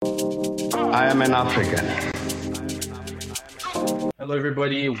I am an African. Hello,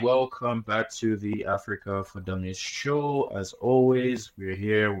 everybody. Welcome back to the Africa for Dummies show. As always, we're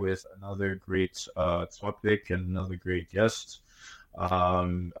here with another great topic and another great guest.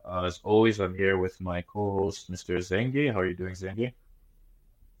 As always, I'm here with my co-host, Mr. Zengi. How are you doing, Zengi?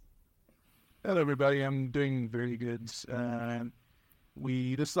 Hello, everybody. I'm doing very good. This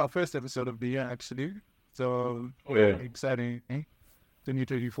is our first episode of the year, actually. So exciting.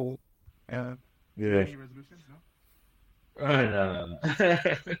 2024. Yeah. Any resolutions? No.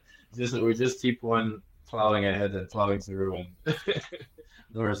 No. We just keep on plowing ahead and plowing through, and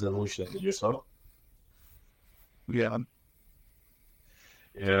no resolution. Yourself? Yeah.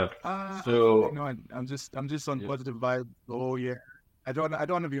 Yeah. So No, I'm just on positive vibe. Oh yeah. I don't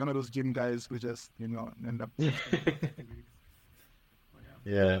want to be one of those gym guys who just end up.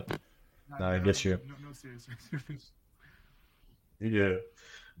 yeah. No, I get you. No serious. Yeah.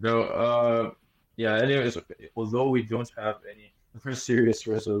 No, yeah, anyways, although we don't have any serious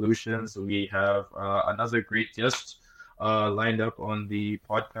resolutions, we have another great guest lined up on the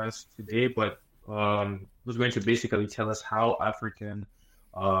podcast today, but who's going to basically tell us how African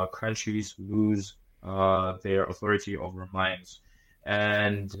countries lose their authority over minds.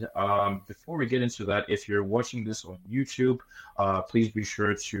 And before we get into that, if you're watching this on YouTube, please be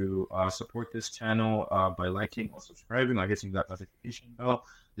sure to support this channel by liking or subscribing or hitting that notification bell.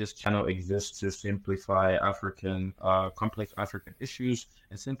 This channel exists to simplify complex African issues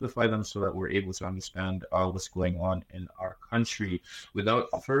and simplify them so that we're able to understand what's going on in our country. Without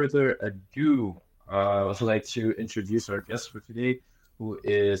further ado, I would like to introduce our guest for today, who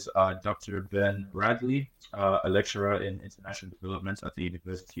is Dr. Ben Bradley, a lecturer in international development at the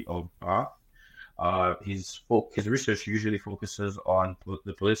University of Bath. His research usually focuses on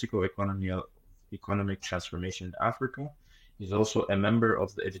the political economic transformation in Africa. He's also a member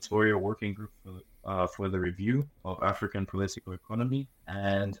of the editorial working group for the review of African political economy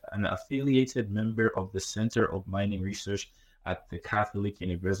and an affiliated member of the Center of Mining Research at the Catholic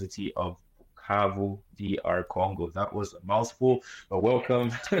University of Bukavu, DR Congo. That was a mouthful, but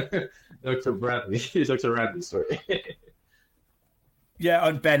welcome, Dr. Bradley. Dr. Bradley, sorry. Yeah,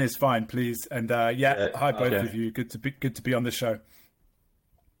 and Ben is fine, please. And hi both of you. Good to be on the show.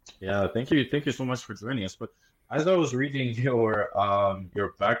 Yeah, thank you so much for joining us. But as I was reading your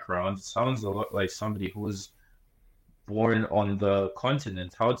background, it sounds a lot like somebody who was born on the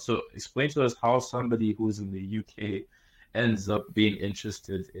continent. Explain to us how somebody who's in the UK ends up being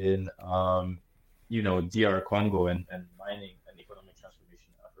interested in DR Congo and mining and economic transformation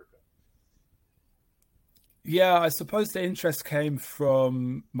in Africa. Yeah, I suppose the interest came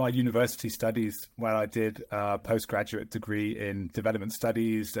from my university studies, where I did a postgraduate degree in development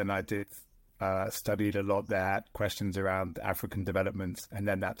studies, and I did studied a lot there, questions around African development, and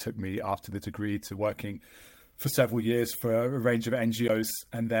then that took me after the degree to working for several years for a range of NGOs,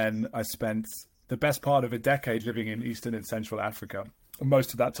 and then I spent the best part of a decade living in Eastern and Central Africa.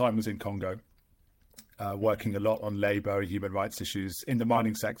 Most of that time was in Congo, working a lot on labor, human rights issues in the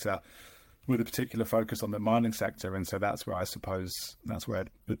mining sector, with a particular focus on the mining sector. And so that's where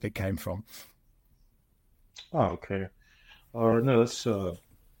it came from. Oh, okay. No,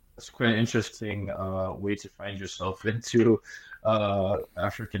 that's quite an interesting way to find yourself into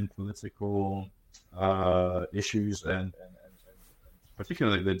African political issues and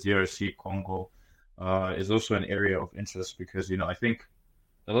particularly the DRC Congo. Is also an area of interest because, I think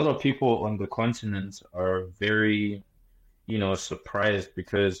a lot of people on the continent are very, surprised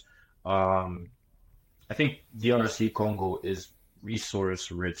because I think DRC Congo is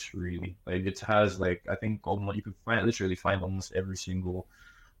resource rich, really. Like it has I think you could literally find almost every single,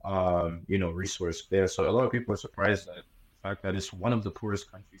 resource there. So a lot of people are surprised at the fact that it's one of the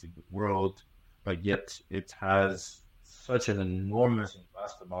poorest countries in the world, but yet it has such an enormous and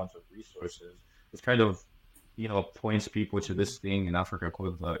vast amount of resources. It kind of, points people to this thing in Africa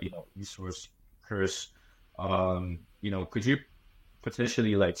called the, resource curse. Could you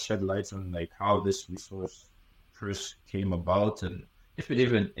potentially shed light on how this resource curse came about and if it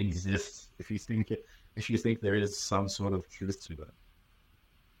even exists, if you think there is some sort of truth to that?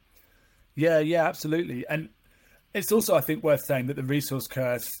 Yeah, absolutely. And it's also, I think, worth saying that the resource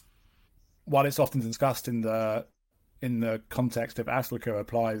curse, while it's often discussed in the context of Africa,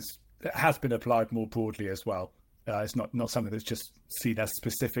 it has been applied more broadly as well. It's not something that's just seen as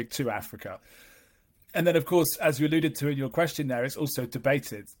specific to Africa. And then, of course, as you alluded to in your question there, it's also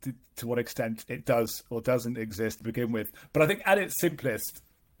debated to what extent it does or doesn't exist to begin with. But I think at its simplest,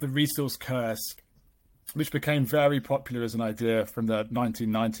 the resource curse, which became very popular as an idea from the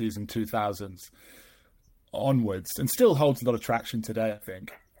 1990s and 2000s onwards, and still holds a lot of traction today, I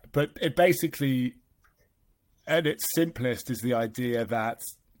think, But it basically, at its simplest, is the idea that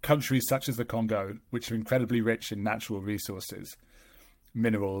countries such as the Congo, which are incredibly rich in natural resources,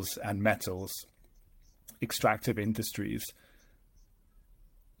 minerals and metals, extractive industries,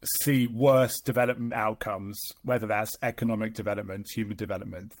 see worse development outcomes, whether that's economic development, human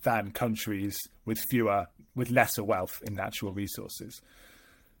development, than countries with lesser wealth in natural resources.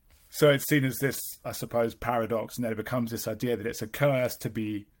 So it's seen as this, I suppose, paradox, and then it becomes this idea that it's a curse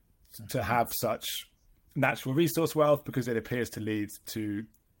to have such natural resource wealth because it appears to lead to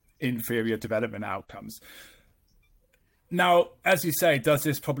inferior development outcomes. Now, as you say, does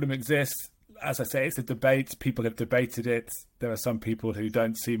this problem exist? As I say, it's a debate. People have debated it. There are some people who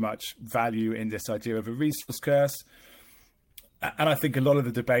don't see much value in this idea of a resource curse. And I think a lot of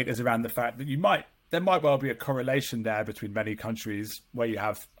the debate is around the fact that there might well be a correlation there between many countries where you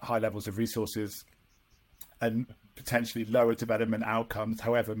have high levels of resources and potentially lower development outcomes,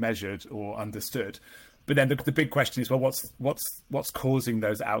 however measured or understood. But then the big question is, well, what's causing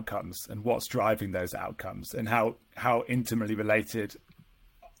those outcomes and what's driving those outcomes, and how intimately related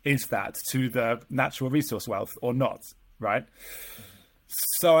is that to the natural resource wealth or not, right?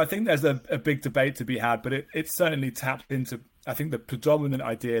 So I think there's a big debate to be had, but it certainly tapped into, I think, the predominant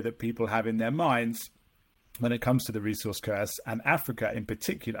idea that people have in their minds when it comes to the resource curse, and Africa in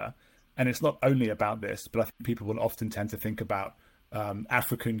particular. And it's not only about this, but I think people will often tend to think about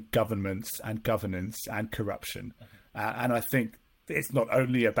African governments and governance and corruption. And I think it's not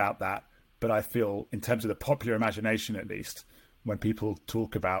only about that, but I feel in terms of the popular imagination, at least, when people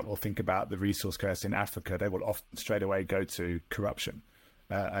talk about or think about the resource curse in Africa, they will often straight away go to corruption.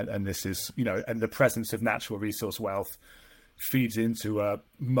 And this is, and the presence of natural resource wealth feeds into a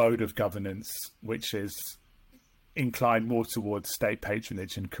mode of governance which is inclined more towards state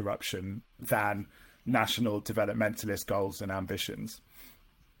patronage and corruption than national developmentalist goals and ambitions.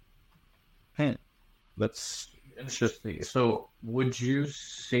 That's interesting. So would you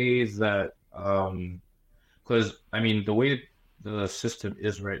say that, because the way the system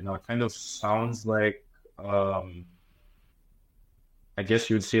is right now, it kind of sounds like, I guess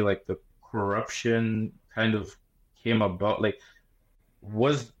you would say like the corruption kind of came about, like,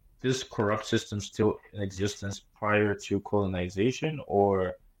 was this corrupt system still in existence prior to colonization,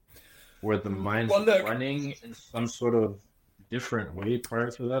 or were the mines running in some sort of different way prior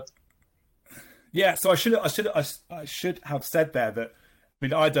to that? Yeah, so I should have said there that,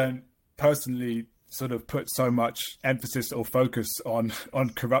 I don't personally sort of put so much emphasis or focus on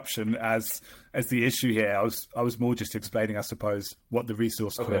corruption as the issue here. I was more just explaining, I suppose, what the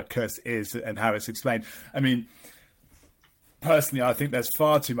resource curse is and how it's explained. Personally, I think there's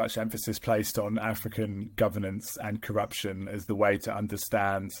far too much emphasis placed on African governance and corruption as the way to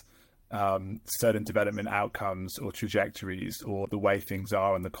understand certain development outcomes or trajectories or the way things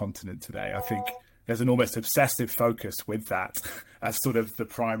are on the continent today. I think there's an almost obsessive focus with that as sort of the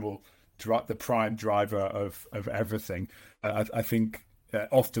prime driver of everything. I think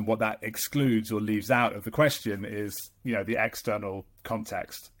often what that excludes or leaves out of the question is, the external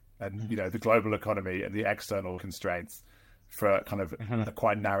context and, the global economy and the external constraints, for a kind of a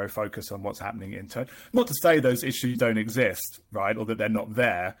quite narrow focus on what's happening internally. Not to say those issues don't exist, right, or that they're not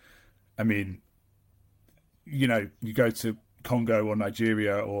there. You go to Congo or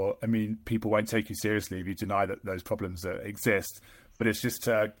Nigeria, or people won't take you seriously if you deny that those problems exist. But it's just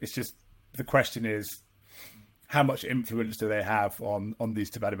the question is, how much influence do they have on these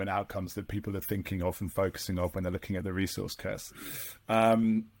development outcomes that people are thinking of and focusing on when they're looking at the resource curse?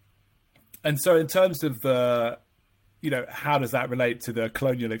 And so in terms of the, how does that relate to the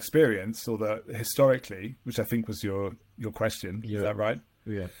colonial experience or the historically, which I think was your question. Yeah. Is that right?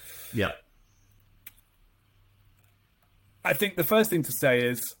 Yeah. Yeah. I think the first thing to say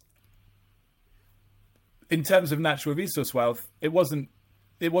is, in terms of natural resource wealth, it wasn't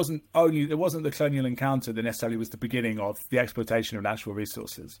the colonial encounter that necessarily was the beginning of the exploitation of natural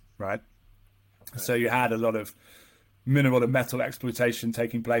resources, right? Okay. So you had a lot of mineral and metal exploitation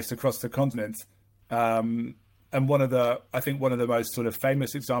taking place across the continent. And one of the most sort of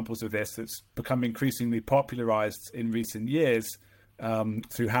famous examples of this that's become increasingly popularized in recent years,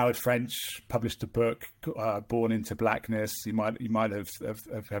 through Howard French, published a book, Born into Blackness. You might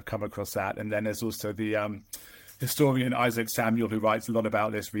have come across that. And then there's also the historian Isaac Samuel, who writes a lot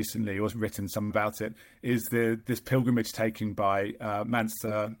about this recently, or has written some about it, is this pilgrimage taken by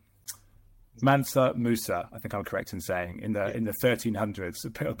Mansa Musa, I think I'm correct in saying, in the 1300s,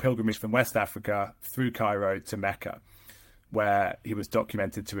 a pilgrimage from West Africa through Cairo to Mecca, where he was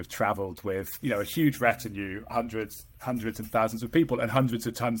documented to have traveled with, a huge retinue, hundreds and thousands of people and hundreds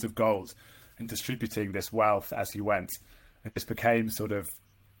of tons of gold, and distributing this wealth as he went. This became sort of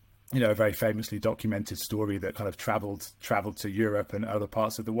a very famously documented story that kind of traveled to Europe and other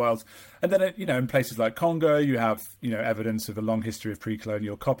parts of the world. And then, in places like Congo, you have, evidence of a long history of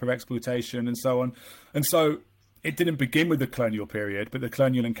pre-colonial copper exploitation and so on. And so it didn't begin with the colonial period, but the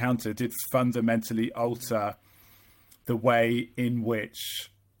colonial encounter did fundamentally alter the way in which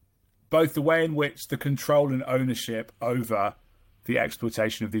the control and ownership over the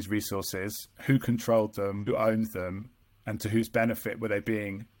exploitation of these resources, who controlled them, who owned them, and to whose benefit were they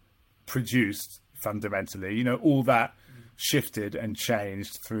being produced fundamentally, all that shifted and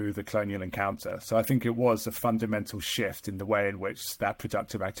changed through the colonial encounter. So I think it was a fundamental shift in the way in which that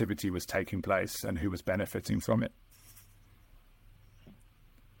productive activity was taking place and who was benefiting from it.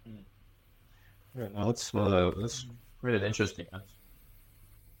 Yeah, no, that's really interesting.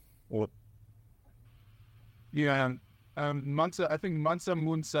 What? Yeah, I think Mansa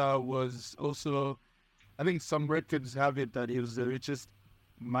Musa was also, I think some records have it that he was the richest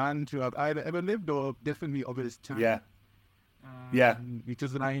man to have either ever lived or definitely of his time. Yeah.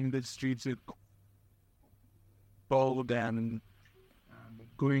 Because lying the streets with gold and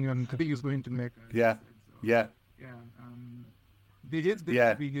going on, I think he was going to make. Yeah. There is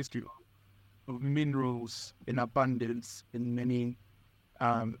the big history of minerals in abundance in many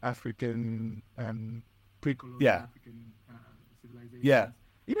African pre-colonial African civilizations. Yeah.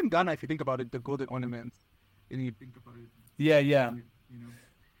 Even Ghana, if you think about it, the golden ornaments, and you think about it. Yeah.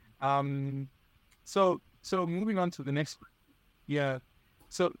 So moving on to the next. Yeah.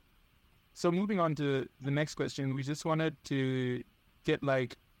 So moving on to the next question, we just wanted to get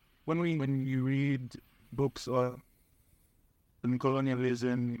when you read books on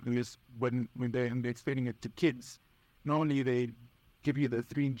colonialism, when they're explaining it to kids, normally they give you the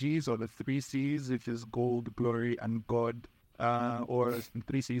 3 Gs or the 3 Cs, which is gold, glory, and God, or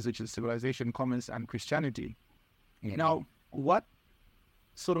 3 Cs, which is civilization, commerce, and Christianity. Mm-hmm. Now, what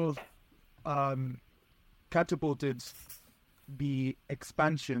sort of catapulted the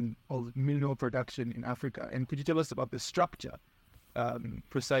expansion of mineral production in Africa? And could you tell us about the structure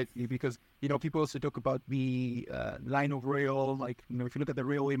precisely? Because, people also talk about the line of rail, if you look at the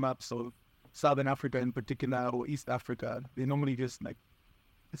railway maps of Southern Africa in particular, or East Africa, they normally just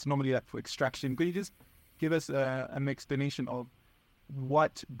it's normally for extraction. Could you just give us an explanation of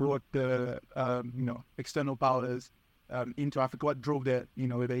what brought the external powers into Africa? What drove the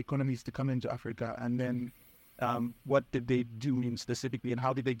economies to come into Africa, and then what did they do specifically, and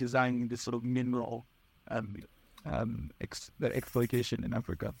how did they design this sort of mineral exploitation in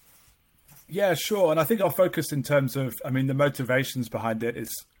Africa? Yeah, sure. And I think I'll focus in terms of, the motivations behind it is,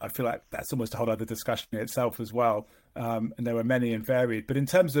 I feel like that's almost a whole other discussion in itself as well. And there were many and varied. But in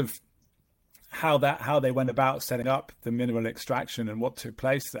terms of how they went about setting up the mineral extraction and what took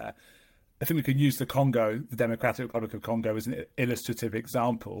place there, I think we can use the Democratic Republic of Congo, as an illustrative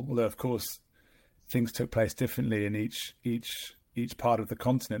example. Although, of course, things took place differently in each part of the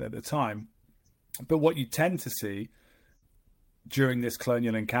continent at the time. But what you tend to see during this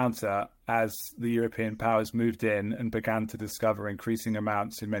colonial encounter, as the European powers moved in and began to discover increasing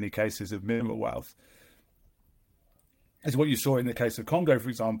amounts, in many cases, of mineral wealth, is what you saw in the case of Congo, for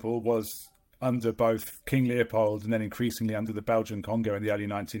example, was under both King Leopold and then increasingly under the Belgian Congo in the early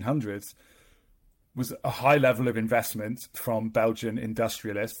 1900s, was a high level of investment from Belgian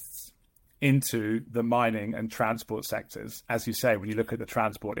industrialists into the mining and transport sectors. As you say, when you look at the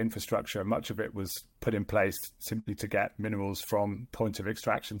transport infrastructure, much of it was put in place simply to get minerals from point of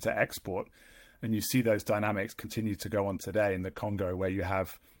extraction to export. And you see those dynamics continue to go on today in the Congo, where you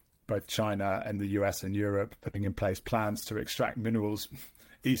have both China and the US and Europe putting in place plans to extract minerals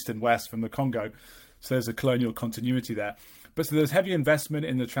east and west from the Congo. So there's a colonial continuity there. But so there's heavy investment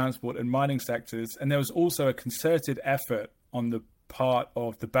in the transport and mining sectors. And there was also a concerted effort on the part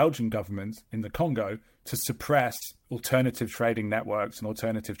of the Belgian government in the Congo to suppress alternative trading networks and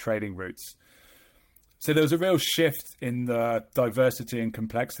alternative trading routes. So there was a real shift in the diversity and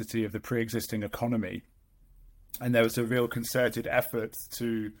complexity of the pre-existing economy. And there was a real concerted effort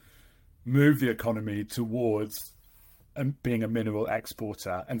to move the economy towards being a mineral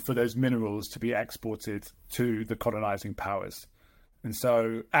exporter, and for those minerals to be exported to the colonizing powers. And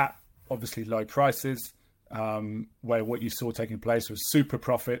so at obviously low prices, where what you saw taking place was super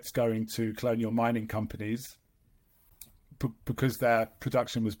profits going to colonial mining companies because their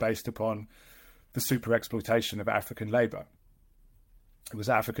production was based upon the super exploitation of African labor. It was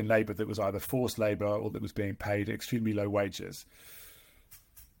African labor that was either forced labor or that was being paid extremely low wages,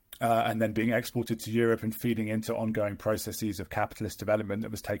 and then being exported to Europe and feeding into ongoing processes of capitalist development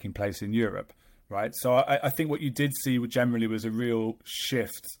that was taking place in Europe, right? So I think what you did see generally was a real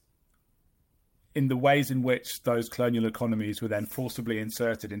shift in the ways in which those colonial economies were then forcibly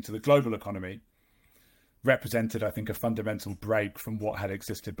inserted into the global economy represented, I think, a fundamental break from what had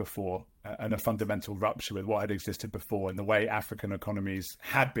existed before, and a fundamental rupture with what had existed before, and the way African economies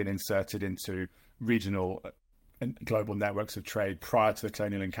had been inserted into regional and global networks of trade prior to the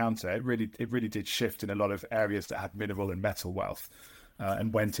colonial encounter. It really did shift in a lot of areas that had mineral and metal wealth,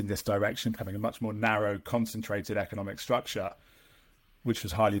 and went in this direction, having a much more narrow, concentrated economic structure, which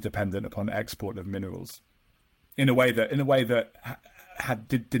was highly dependent upon export of minerals, in a way that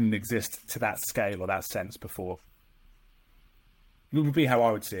didn't exist to that scale or that sense before. It would be how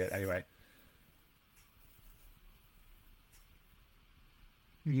I would see it, anyway.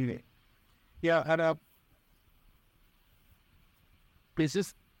 Yeah, and it's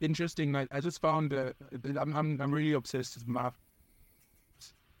just interesting. I just found I'm really obsessed with maps,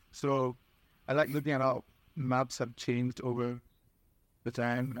 so I like looking at how maps have changed over the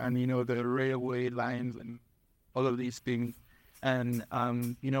time, and the railway lines and all of these things, and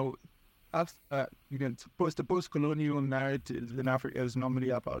the post-colonial narrative in Africa is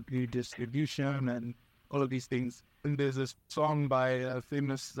normally about redistribution and all of these things. And there's a song by a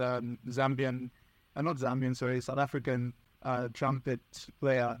famous South African trumpet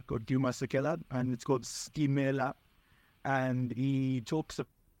player called Duma Sekela, and it's called Skimela, and he talks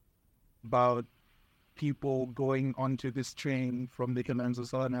about people going onto this train from the hinterlands of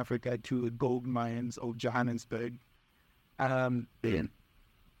Southern Africa to the gold mines of Johannesburg. And when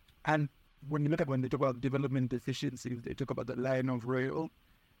they talk about development efficiency, they talk about the line of rail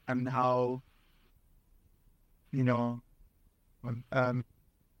and how, even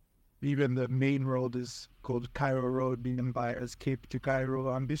the main road is called Cairo Road, being by as Cape to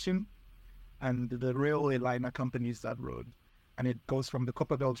Cairo ambition, and the railway line accompanies that road, and it goes from the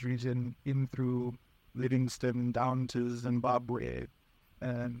Copperbelt region in through Livingstone down to Zimbabwe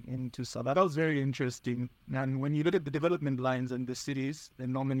and into South. That was very interesting. And when you look at the development lines in the cities, they're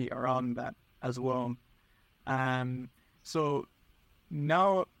normally around that as well. So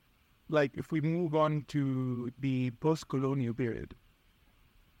now, like, if we move on to the post-colonial period,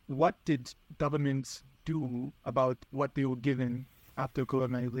 what did governments do about what they were given after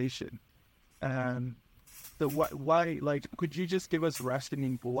colonization? So why, could you just give us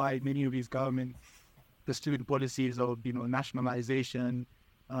rationing for why many of these governments pursued policies of, nationalization?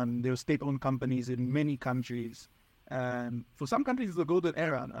 There were state-owned companies in many countries. For some countries, it's a golden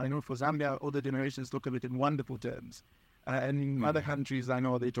era. I know for Zambia, older generations look at it in wonderful terms. And in other countries, I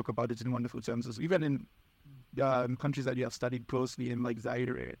know they talk about it in wonderful terms. So even in countries that you have studied closely, in like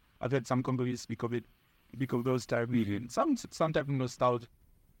Zaire, I've heard some Congolese speak of those types. Some type of nostalgia,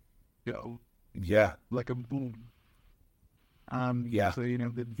 like a boom.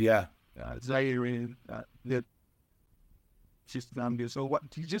 Zaire, the just Zambia. So what?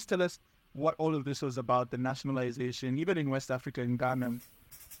 Can you just tell us what all of this was about? The nationalization, even in West Africa, in Ghana,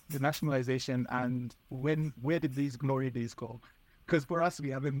 the nationalization, and where did these glory days go? Because for us,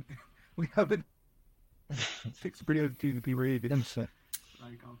 we haven't experienced the radiance.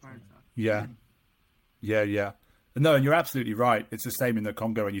 Yeah. No, and you're absolutely right. It's the same in the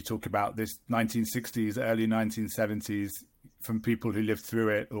Congo when you talk about this 1960s, early 1970s, from people who lived through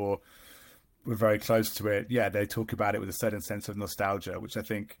it or were very close to it. Yeah, they talk about it with a certain sense of nostalgia, which I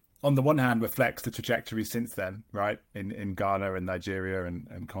think on the one hand reflects the trajectory since then, right, in Ghana and Nigeria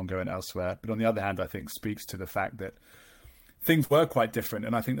and Congo and elsewhere. But on the other hand, I think speaks to the fact that things were quite different.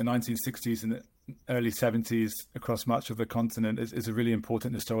 And I think the 1960s and the early 70s across much of the continent is a really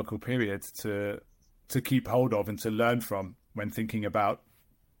important historical period to keep hold of and to learn from when thinking about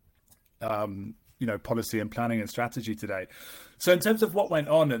policy and planning and strategy today. So in terms of what went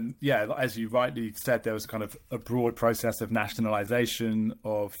on, and as you rightly said, there was kind of a broad process of nationalization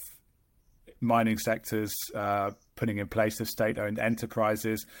of mining sectors, putting in place of state-owned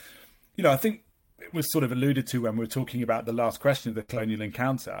enterprises. I think it was sort of alluded to when we were talking about the last question of the colonial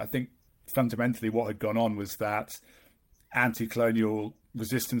encounter. I think fundamentally what had gone on was that anti-colonial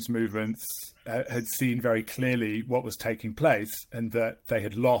resistance movements had seen very clearly what was taking place, and that they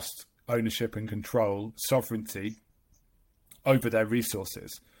had lost ownership and control, sovereignty over their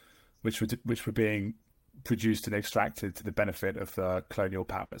resources, which were being produced and extracted to the benefit of the colonial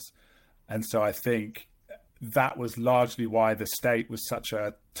powers. And so I think that was largely why the state was such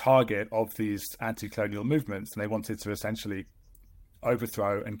a target of these anti-colonial movements, and they wanted to essentially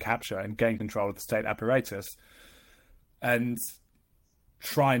overthrow and capture and gain control of the state apparatus and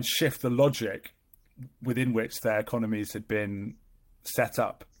try and shift the logic within which their economies had been set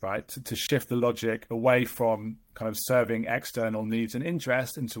up, right? To shift the logic away from kind of serving external needs and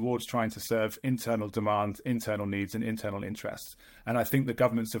interests and towards trying to serve internal demand, internal needs and internal interests. And I think the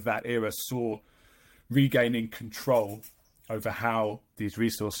governments of that era saw regaining control over how these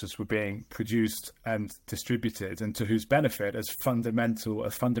resources were being produced and distributed, and to whose benefit as a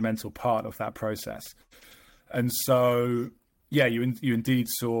fundamental part of that process. And so, yeah, you indeed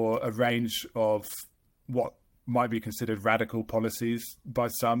saw a range of what might be considered radical policies by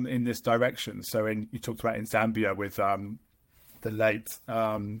some in this direction. So you talked about in Zambia with the late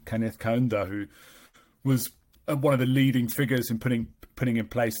Kenneth Kaunda, who was one of the leading figures in putting in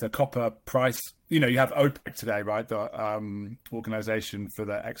place the copper price. You know, you have OPEC today, right? The organization for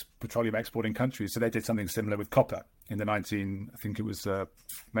the petroleum exporting countries. So they did something similar with copper in the I think it was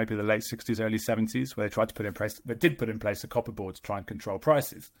maybe the late 60s, early 70s, where they did put in place a copper board to try and control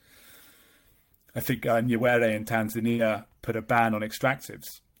prices. I think Nyerere in Tanzania put a ban on extractives,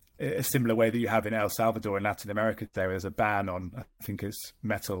 a similar way that you have in El Salvador in Latin America today. There's a ban on, I think it's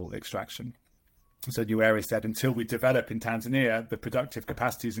metal extraction. So Nyerere said, until we develop in Tanzania the productive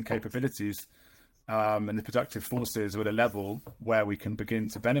capacities and capabilities and the productive forces at a level where we can begin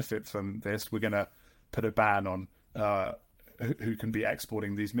to benefit from this, we're going to put a ban on who can be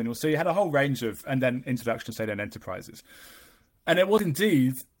exporting these minerals. So you had a whole range of, and then introduction of state-owned enterprises. And it was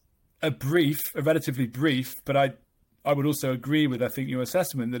indeed a relatively brief, but I would also agree with, I think, your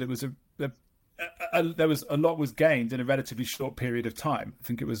assessment that it was there was a lot was gained in a relatively short period of time. I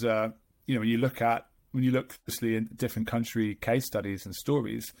think it was when you look closely in different country case studies and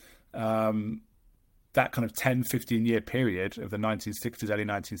stories, that kind of 10, 15-year period of the 1960s, early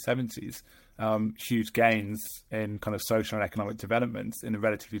 1970s, huge gains in kind of social and economic development in a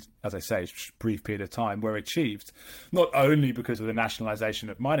relatively, as I say, brief period of time were achieved, not only because of the nationalization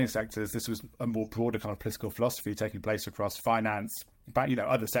of mining sectors. This was a more broader kind of political philosophy taking place across finance, but,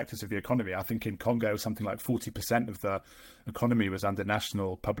 other sectors of the economy. I think in Congo, something like 40% of the economy was under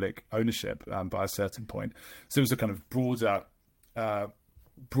national public ownership by a certain point. So it was a kind of broader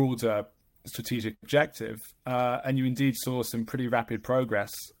strategic objective, and you indeed saw some pretty rapid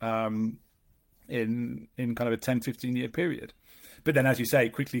progress in kind of a 10-15 year period. But then, as you say,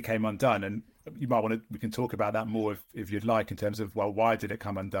 it quickly came undone, and we can talk about that more if you'd like, in terms of, well, why did it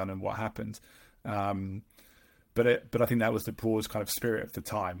come undone and what happened. But I think that was the broad kind of spirit of the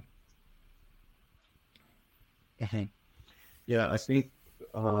time. Yeah, I think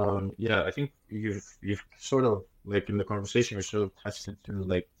you've sort of, like, in the conversation, you're sort of touched into,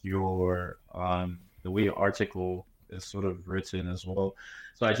 like, your the way your article is sort of written as well.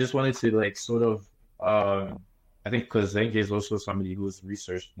 So I just wanted to, like, sort of I think, because Zenke is also somebody who's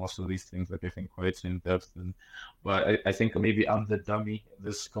researched most of these things, like, I think, quite in depth, but I think maybe I'm the dummy in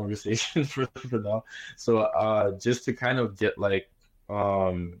this conversation for now. So just to kind of get, like,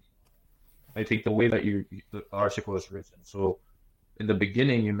 I think the way that the article is written. So in the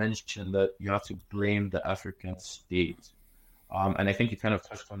beginning, you mentioned that you have to blame the African state. And I think you kind of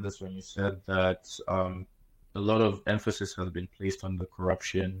touched on this when you said that a lot of emphasis has been placed on the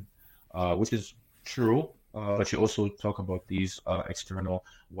corruption, which is true. But you also talk about these external.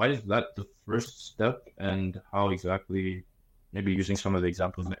 Why is that the first step, and how exactly, maybe using some of the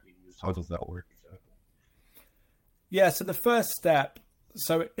examples that we used, how does that work exactly? Yeah, so the first step,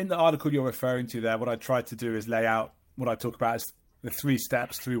 so in the article you're referring to there, what I tried to do is lay out what I talk about as the 3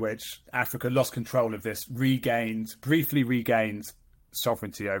 steps through which Africa lost control of this briefly regained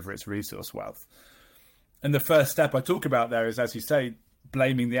sovereignty over its resource wealth. And the first step I talk about there is, as you say,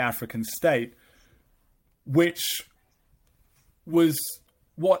 blaming the African state, which was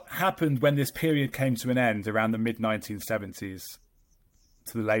what happened when this period came to an end around the mid-1970s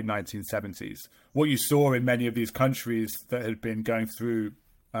to the late 1970s. What you saw in many of these countries that had been going through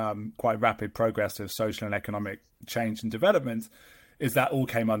quite rapid progress of social and economic change and development is that all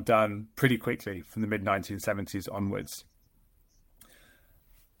came undone pretty quickly from the mid-1970s onwards.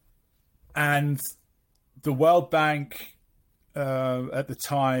 And the World Bank, at the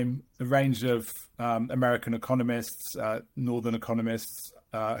time, a range of American economists, Northern economists,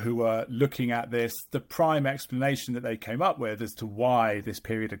 who were looking at this, the prime explanation that they came up with as to why this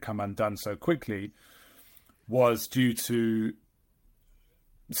period had come undone so quickly was due to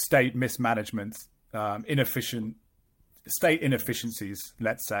state mismanagement, state inefficiencies,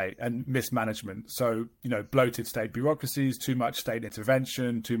 let's say, and mismanagement. So, bloated state bureaucracies, too much state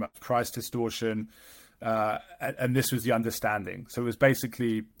intervention, too much price distortion. And this was the understanding. So it was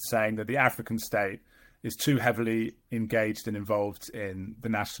basically saying that the African state is too heavily engaged and involved in the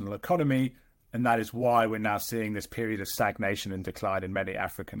national economy. And that is why we're now seeing this period of stagnation and decline in many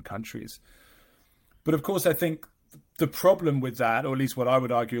African countries. But of course, I think the problem with that, or at least what I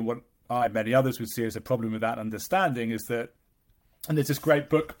would argue, and what many others would see as a problem with that understanding, is that, and there's this great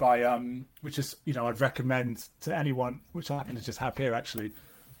book by, which is, I'd recommend to anyone, which I happen to just have here actually,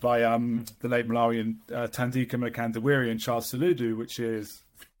 by the late Malawian Tandika Mkandawiri and Charles Saludu, which is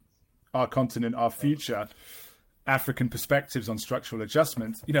Our Continent, Our Future, African Perspectives on Structural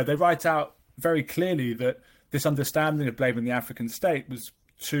Adjustment. They write out very clearly that this understanding of blaming the African state was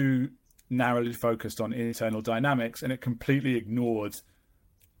too narrowly focused on internal dynamics, and it completely ignored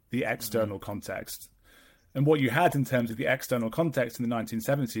the external context. And what you had in terms of the external context in the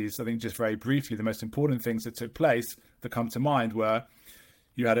 1970s, I think just very briefly, the most important things that took place that come to mind were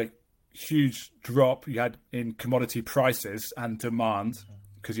you had a huge drop you had in commodity prices and demand,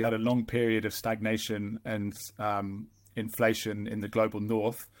 because you had a long period of stagnation and inflation in the global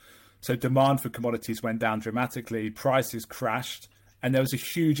north. So demand for commodities went down dramatically, prices crashed, and there was a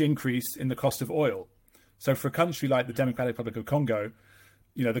huge increase in the cost of oil. So for a country like the Democratic Republic of Congo,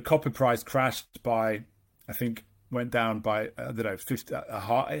 the copper price crashed by, I think, went down by, I don't know, 50,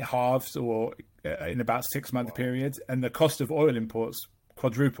 halves or in about 6 month periods. And the cost of oil imports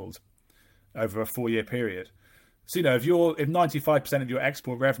quadrupled over a 4-year period. So, if 95% of your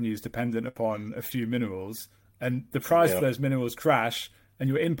export revenue is dependent upon a few minerals, and the price of those minerals crash, and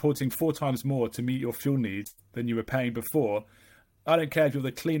you're importing 4 times more to meet your fuel needs than you were paying before, I don't care if you're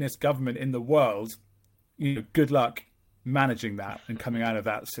the cleanest government in the world, good luck managing that and coming out of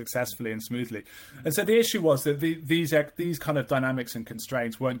that successfully and smoothly. And so the issue was that these kind of dynamics and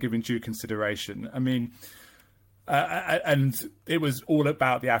constraints weren't given due consideration. I mean, and it was all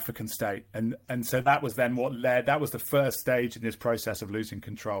about the African state. And so that was then that was the first stage in this process of losing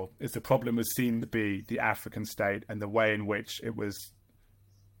control, is the problem was seen to be the African state and the way in which it was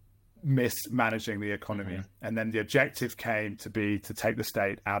mismanaging the economy. Mm-hmm. And then the objective came to be to take the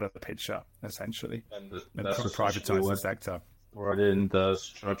state out of the picture, essentially, and privatize the sector. Brought in the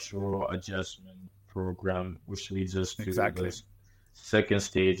structural adjustment program, which leads us to the second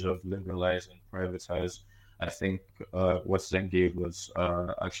stage of liberalize and privatize. I think what Zengi was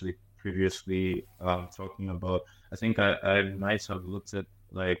actually previously talking about. I think I might have looked at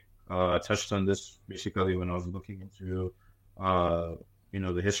touched on this basically when I was looking into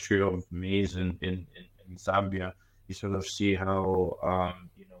the history of maize in Zambia. You sort of see how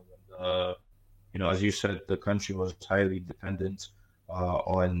as you said, the country was highly dependent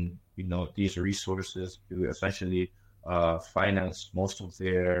on these resources to essentially finance most of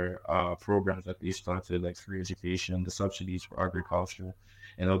their programs that they started, like free education, the subsidies for agriculture,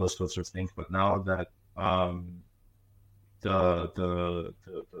 and all those sorts of things. But now that the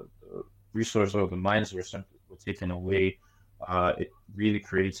resources of the mines were taken away, it really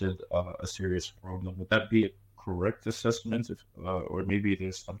created a serious problem. Would that be a correct assessment, or maybe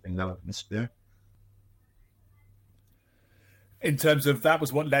there's something that I've missed there? In terms of that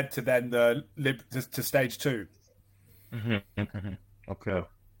was what led to then to stage 2. Mm-hmm. Mm-hmm. Okay.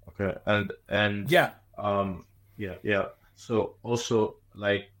 And yeah. So also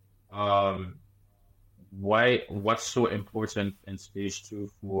what's so important in stage 2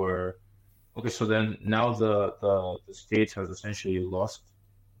 for? Okay, so then now the state has essentially lost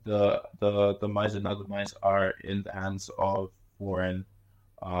the mines, and now the mines are in the hands of foreign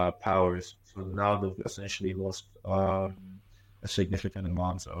powers. So now they've essentially lost a significant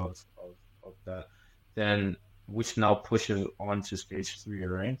amount of that. Then which now pushes on to stage 3,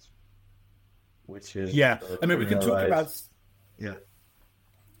 right? Which is we can talk about. Yeah.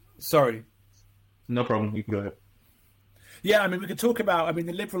 Sorry. No problem. You can go ahead. Yeah, we could talk about,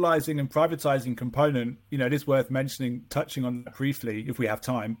 the liberalizing and privatizing component, it is worth touching on that briefly if we have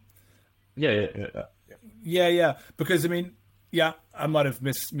time. Yeah. Because, I might have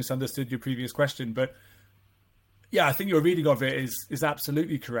misunderstood your previous question, but yeah, I think your reading of it is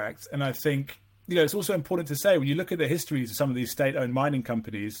absolutely correct. And I think, it's also important to say, when you look at the histories of some of these state-owned mining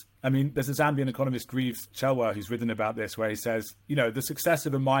companies, there's a Zambian economist, Greaves Chelwa, who's written about this, where he says, the success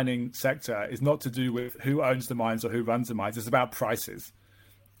of a mining sector is not to do with who owns the mines or who runs the mines. It's about prices.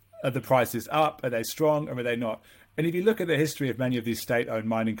 Are the prices up? Are they strong? Or are they not? And if you look at the history of many of these state-owned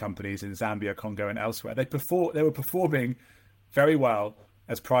mining companies in Zambia, Congo, and elsewhere, they were performing very well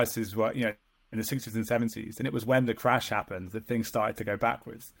as prices were, in the 60s and 70s. And it was when the crash happened that things started to go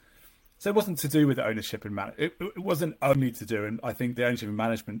backwards. So it wasn't to do with the ownership and management. It wasn't only to do, and I think the ownership and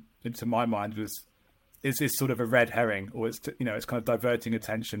management, to my mind, is sort of a red herring, or it's it's kind of diverting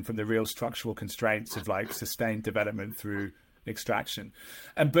attention from the real structural constraints of sustained development through extraction.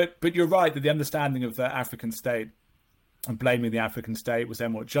 And but you're right that the understanding of the African state and blaming the African state was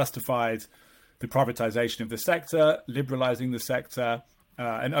then what justified the privatization of the sector, liberalizing the sector,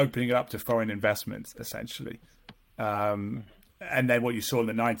 and opening it up to foreign investments, essentially. And then what you saw in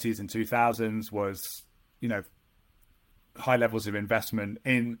the 90s and 2000s was, high levels of investment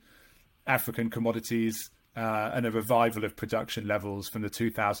in African commodities, and a revival of production levels from the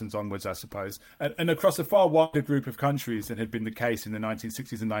 2000s onwards, I suppose, and across a far wider group of countries than had been the case in the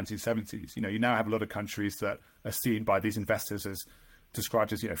 1960s and 1970s. You now have a lot of countries that are seen by these investors as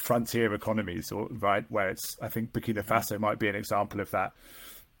described as, frontier economies, or right, where it's, I think Burkina Faso might be an example of that.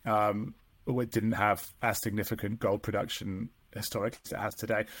 It didn't have as significant gold production historically as it has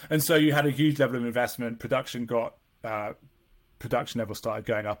today. And so you had a huge level of investment, production levels started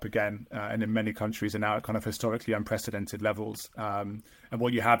going up again, and in many countries are now at kind of historically unprecedented levels. And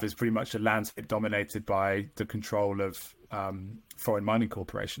what you have is pretty much a landscape dominated by the control of foreign mining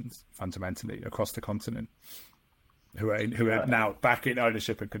corporations, fundamentally, across the continent, who are now back in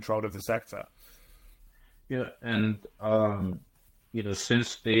ownership and control of the sector. Yeah, and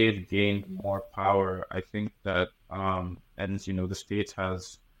since they've gained more power, I think that the state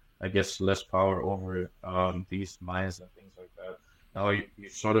has, I guess, less power over these mines and things like that. Now you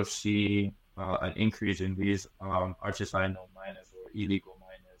sort of see an increase in these artisanal miners or illegal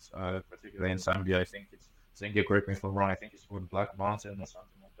miners, particularly in Zambia. I think Zambia, correct me if I'm wrong, I think it's called Black Mountain or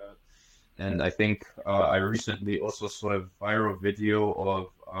something like that. And I think I recently also saw a viral video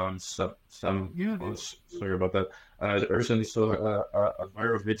of sorry about that. I recently saw a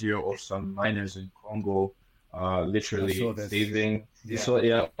viral video of some miners in Congo literally saving.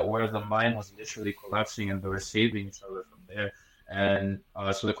 Where the mine was literally collapsing and they were saving each other from there. And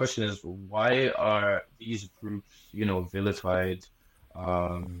so the question is, why are these groups, vilified?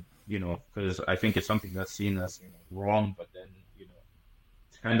 Because I think it's something that's seen as wrong, but then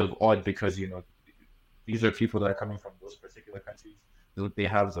it's kind of odd because these are people that are coming from those particular countries. They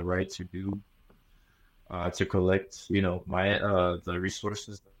have the right to to collect the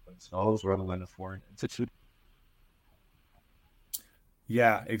resources themselves rather than a foreign institute.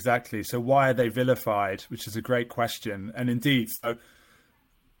 Yeah, exactly. So why are they vilified? Which is a great question. And indeed, that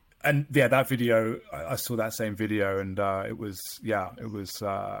video, I saw that same video, and it was a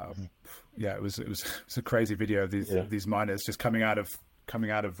crazy video of these miners just coming out of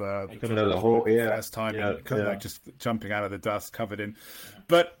the hole, first time, just jumping out of the dust, covered in.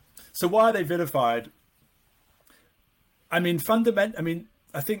 But so why are they vilified?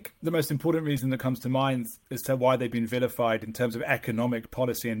 I think the most important reason that comes to mind as to why they've been vilified in terms of economic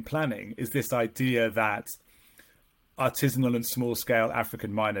policy and planning is this idea that artisanal and small-scale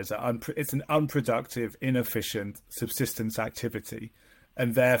African miners it's an unproductive, inefficient subsistence activity,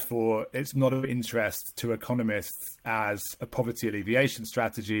 and therefore it's not of interest to economists as a poverty alleviation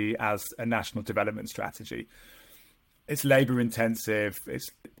strategy, as a national development strategy. It's labor-intensive.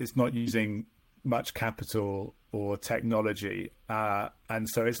 It's not using much capital or technology, and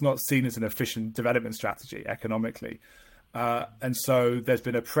so it's not seen as an efficient development strategy economically. And so there's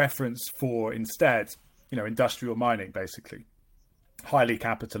been a preference for instead, industrial mining, basically, highly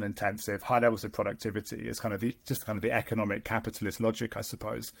capital intensive, high levels of productivity is kind of the economic capitalist logic, I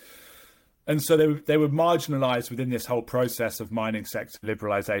suppose. And so they were marginalized within this whole process of mining sector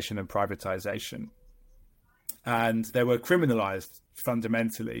liberalization and privatization, and they were criminalized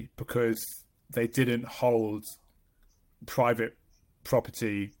fundamentally because they didn't hold private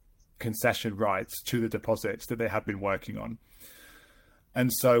property concession rights to the deposits that they had been working on.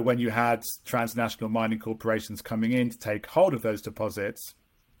 And so when you had transnational mining corporations coming in to take hold of those deposits,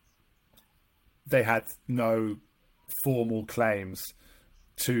 they had no formal claims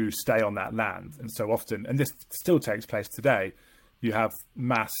to stay on that land. And so often, and this still takes place today, you have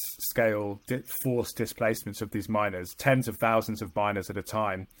mass scale forced displacements of these miners, tens of thousands of miners at a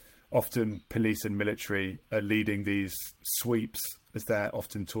time. Often police and military are leading these sweeps, as they're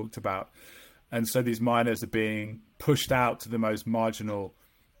often talked about. And so these miners are being pushed out to the most marginal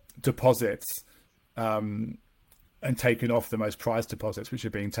deposits, and taken off the most prized deposits, which are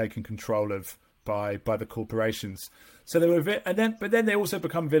being taken control of by the corporations. So they were, but then they also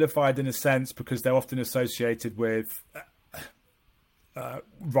become vilified in a sense because they're often associated with,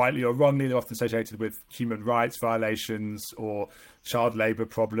 rightly or wrongly, they're often associated with human rights violations or child labor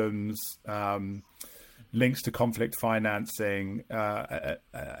problems, links to conflict financing,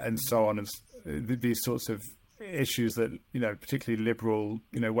 and so on, and these sorts of issues that particularly liberal,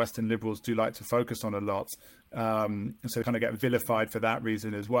 Western liberals do like to focus on a lot, and so kind of get vilified for that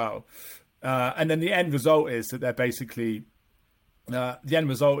reason as well. And then the end result is that they're basically I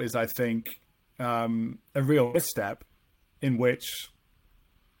think, a real misstep in which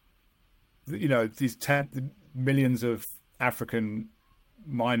these millions of African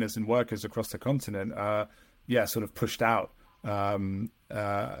miners and workers across the continent are sort of pushed out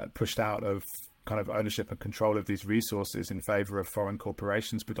of kind of ownership and control of these resources in favor of foreign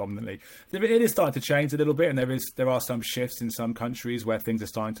corporations predominantly. It is starting to change a little bit, and there are some shifts in some countries where things are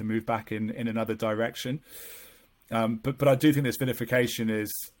starting to move back in another direction. But I do think this vinification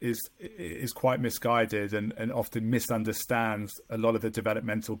is quite misguided and often misunderstands a lot of the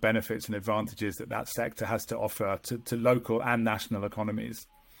developmental benefits and advantages that sector has to offer to local and national economies.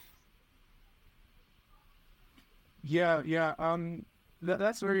 Yeah.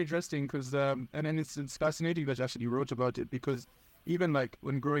 That's very interesting because, and then it's fascinating that you actually wrote about it, because even like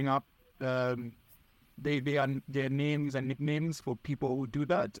when growing up, they're names and nicknames for people who do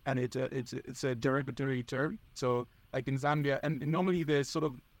that, and it's a derogatory term. So like in Zambia, and normally there's sort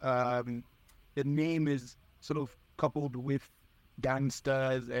of the name is sort of coupled with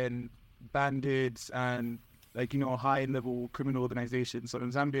gangsters and bandits and like, high level criminal organizations. So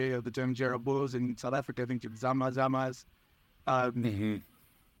in Zambia, the term Jerabos. In South Africa, I think it's Zamas.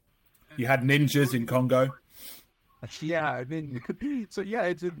 You had ninjas in Congo. Yeah, I mean, so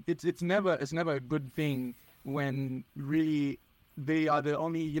yeah, it's never a good thing when really they are the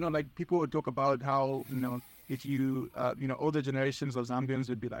only, like people would talk about how, if you, older generations of Zambians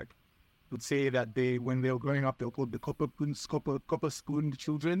would say that when they were growing up, they were called the copper spoon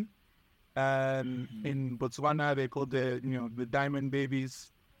children. In Botswana, they called the diamond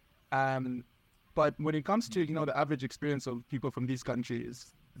babies. But when it comes to, the average experience of people from these countries,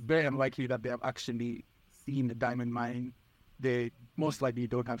 very unlikely that they have actually seen a diamond mine. They most likely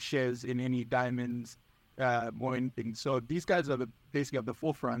don't have shares in any diamonds or anything. So these guys are basically at the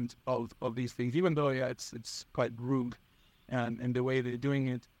forefront of these things, even though, it's quite rude and the way they're doing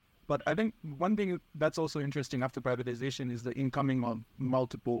it. But I think one thing that's also interesting after privatization is the incoming of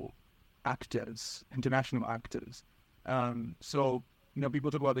multiple actors, international actors. So,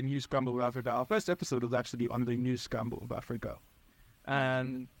 people talk about the new scramble of Africa. Our first episode was actually on the new scramble of Africa.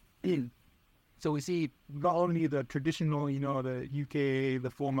 And so we see not only the traditional, the UK,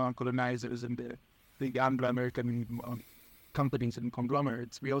 the former colonizers and the Anglo-American companies and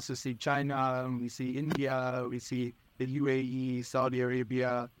conglomerates. We also see China, we see India, we see the UAE, Saudi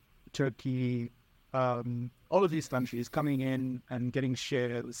Arabia, Turkey, all of these countries coming in and getting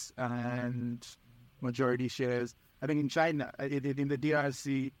shares and majority shares. I think in China, in the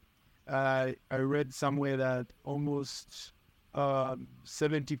DRC, I read somewhere that almost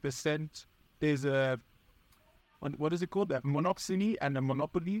 70%, there's what is it called? A monopsony and a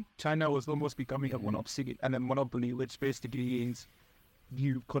monopoly. China was almost becoming a monopsony and a monopoly, which basically means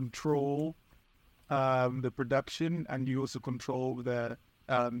you control the production and you also control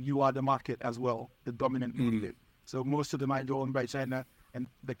you are the market as well, the dominant market. So most of the mines are owned by China and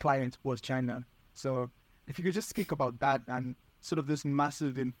the client was China. So if you could just speak about that and sort of this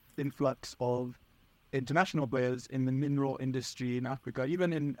massive influx of international players in the mineral industry in Africa.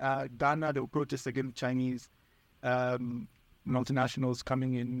 Even in Ghana, there were protests against Chinese multinationals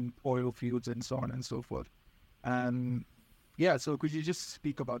coming in oil fields and so on and so forth. So could you just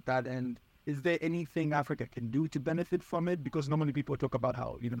speak about that? And is there anything Africa can do to benefit from it? Because normally people talk about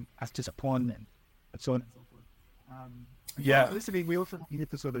how, as just a pawn and so on and so forth. Listening, we also have an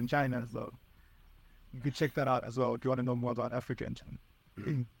episode in China as well. You could check that out as well if you want to know more about Africa and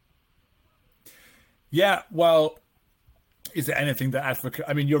China. Yeah, well, is there anything that Africa...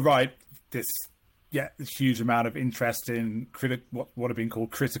 I mean, you're right. This huge amount of interest in what are being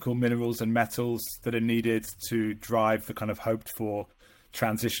called critical minerals and metals that are needed to drive the kind of hoped-for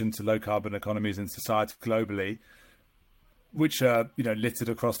transition to low-carbon economies in society globally, which are, littered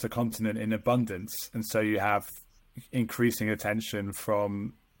across the continent in abundance. And so you have increasing attention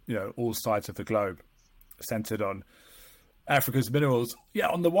from, all sides of the globe centered on Africa's minerals. Yeah,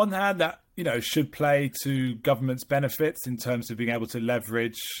 on the one hand, that should play to governments' benefits in terms of being able to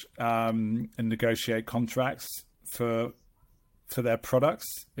leverage and negotiate contracts for their products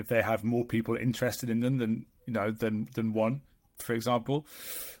if they have more people interested in them than one, for example.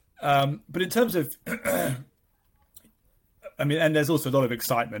 But in terms of, and there's also a lot of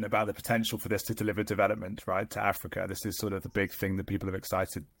excitement about the potential for this to deliver development, right, to Africa. This is sort of the big thing that people have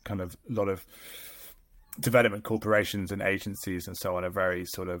excited, kind of a lot of development corporations and agencies and so on are very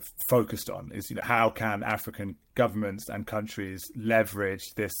sort of focused on is, how can African governments and countries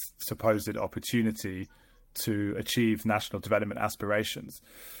leverage this supposed opportunity to achieve national development aspirations.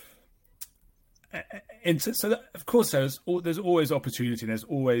 And so that, of course, there's always opportunity, and there's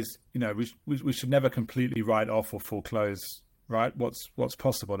always, we should never completely write off or foreclose, right, what's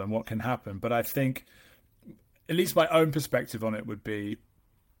possible and what can happen. But I think, at least my own perspective on it would be,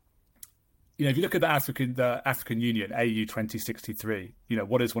 if you look at the African Union, AU 2063,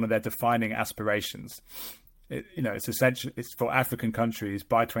 what is one of their defining aspirations? it's essential. It's for African countries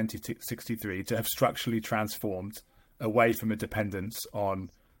by 2063 to have structurally transformed away from a dependence on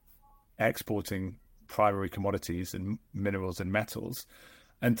exporting primary commodities and minerals and metals,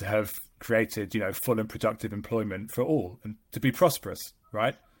 and to have created, full and productive employment for all, and to be prosperous,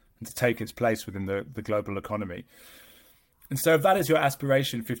 right? And to take its place within the global economy. And so if that is your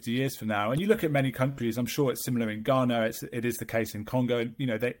aspiration 50 years from now, and you look at many countries, I'm sure it's similar in Ghana, it is the case in Congo,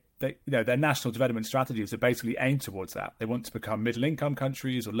 and their national development strategies are basically aimed towards that. They want to become middle income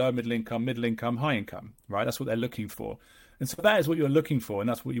countries, or low middle income, high income, right? That's what they're looking for. And so that is what you're looking for, and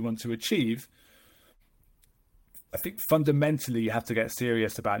that's what you want to achieve. I think fundamentally you have to get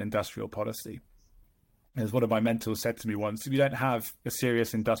serious about industrial policy. As one of my mentors said to me once, if you don't have a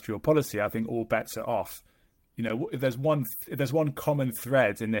serious industrial policy, I think all bets are off. If there's one common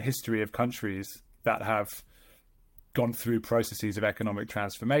thread in the history of countries that have gone through processes of economic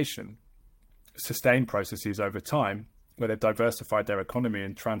transformation, sustained processes over time, where they've diversified their economy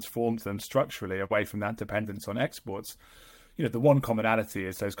and transformed them structurally away from that dependence on exports, the one commonality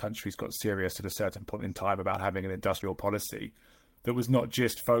is those countries got serious at a certain point in time about having an industrial policy that was not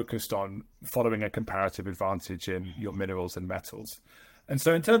just focused on following a comparative advantage in your minerals and metals. And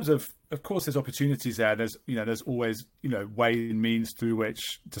so in terms of course, there's opportunities there. There's always, ways and means through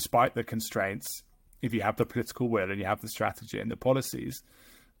which, despite the constraints, if you have the political will and you have the strategy and the policies,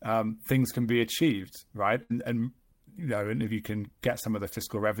 things can be achieved, right? And if you can get some of the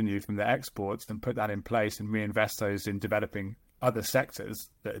fiscal revenue from the exports and put that in place and reinvest those in developing other sectors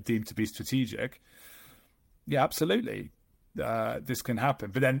that are deemed to be strategic, yeah, absolutely, this can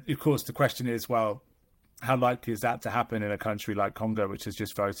happen. But then, of course, the question is, well, how likely is that to happen in a country like Congo, which has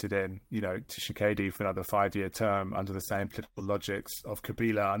just voted in, Tshisekedi for another 5-year term under the same political logics of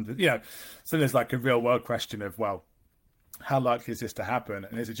Kabila? So there's like a real world question of, well, how likely is this to happen?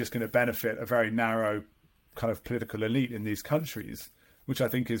 And is it just going to benefit a very narrow kind of political elite in these countries, which I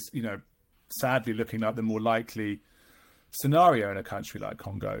think is, sadly looking like the more likely scenario in a country like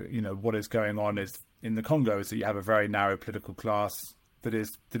Congo. What is going on is in the Congo is that you have a very narrow political class that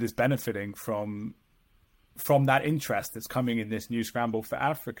is benefiting from that interest that's coming in this new scramble for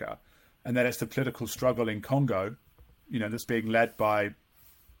Africa. And then it's the political struggle in Congo, that's being led by,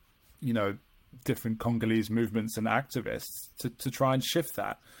 different Congolese movements and activists to try and shift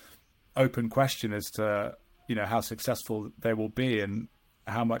that. Open question as to, how successful they will be and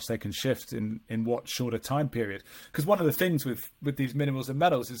how much they can shift in what shorter time period. Because one of the things with these minerals and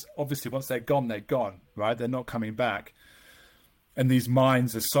metals is obviously once they're gone, right? They're not coming back. And these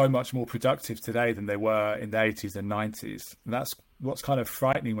mines are so much more productive today than they were in the 80s and 90s. And that's what's kind of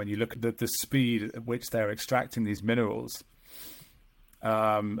frightening when you look at the speed at which they're extracting these minerals.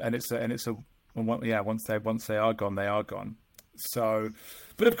 Once they are gone, they are gone. So,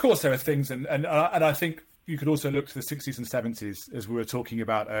 but of course there are things, and I think you could also look to the 60s and 70s, as we were talking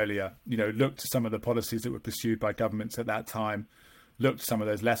about earlier. Look to some of the policies that were pursued by governments at that time. Look to some of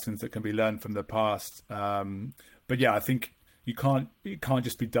those lessons that can be learned from the past. But yeah, I think it can't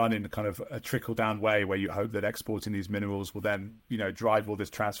just be done in kind of a trickle down way where you hope that exporting these minerals will then, drive all this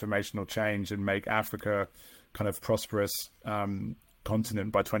transformational change and make Africa kind of prosperous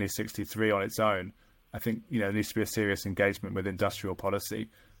continent by 2063 on its own. I think, there needs to be a serious engagement with industrial policy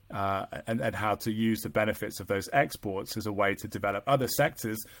and how to use the benefits of those exports as a way to develop other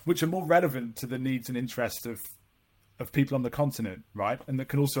sectors which are more relevant to the needs and interests of people on the continent, right? And that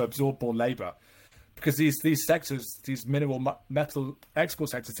can also absorb more labor. Because these sectors, these mineral metal export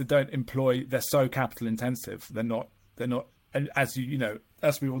sectors, they're so capital intensive. They're not, and as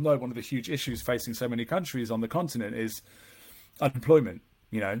as we all know, one of the huge issues facing so many countries on the continent is unemployment.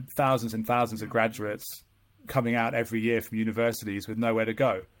 Thousands and thousands of graduates coming out every year from universities with nowhere to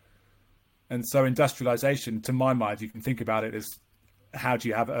go. And so industrialization, to my mind, you can think about it as, how do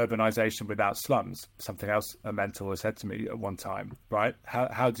you have urbanization without slums? Something else a mentor said to me at one time, right?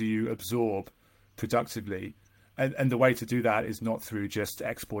 How do you absorb productively? And the way to do that is not through just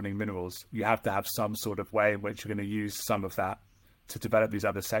exporting minerals. You have to have some sort of way in which you're going to use some of that to develop these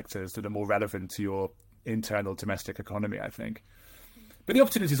other sectors that are more relevant to your internal domestic economy, I think. But the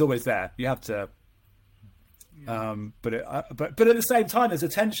opportunity is always there. You have to, but at the same time, there's a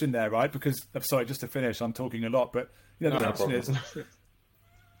tension there, right? Because, I'm sorry, just to finish, I'm talking a lot, but the tension is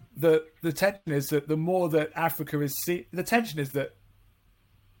the tension is that the more that Africa is the tension is that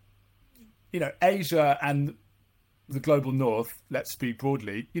Asia and the global north, let's speak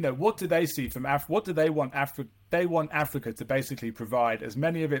broadly, what do they see from Africa? What do they want Africa? They want Africa to basically provide as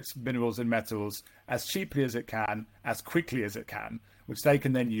many of its minerals and metals as cheaply as it can, as quickly as it can, which they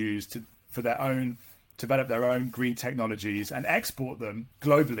can then use to develop their own green technologies and export them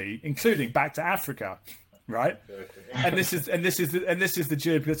globally, including back to Africa, right? And this is the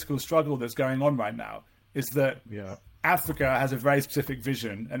geopolitical struggle that's going on right now. Is that Africa has a very specific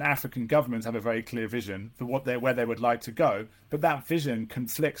vision, and African governments have a very clear vision for where they would like to go. But that vision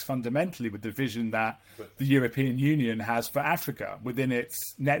conflicts fundamentally with the vision that the European Union has for Africa within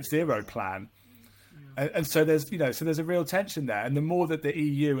its net zero plan. And so there's a real tension there. And the more that the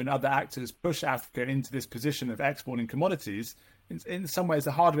EU and other actors push Africa into this position of exporting commodities, in some ways,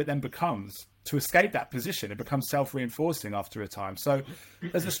 the harder it then becomes to escape that position. It becomes self-reinforcing after a time. So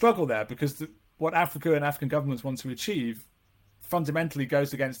there's a struggle there, because what Africa and African governments want to achieve fundamentally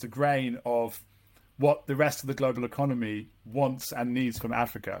goes against the grain of what the rest of the global economy wants and needs from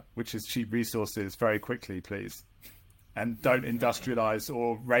Africa, which is cheap resources very quickly, please. And don't industrialize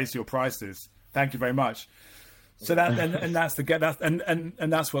or raise your prices. Thank you very much. So that and that's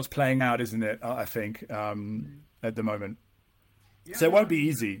that's what's playing out, isn't it? I think at the moment. So it won't be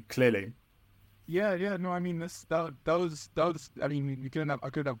easy, clearly. Yeah. No, I mean, that was. I mean, I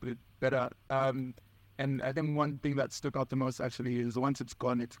could have put it better. And I think one thing that stuck out the most actually is once it's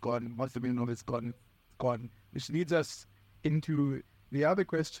gone, it's gone. Once the mineral is gone, it's gone. Which leads us into the other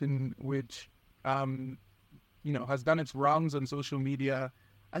question, which has done its rounds on social media.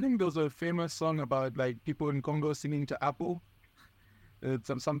 I think there was a famous song about like people in Congo singing to Apple.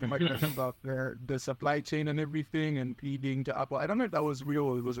 It's something like that about the supply chain and everything, and pleading to Apple. I don't know if that was real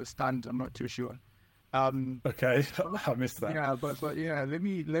or it was a stunt. I'm not too sure. Okay, I missed that. Yeah, but yeah, let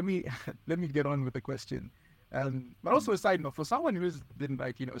me get on with the question. But also a side note, for someone who's been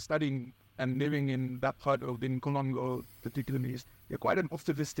studying and living in that part of in Congo particularly, you're quite an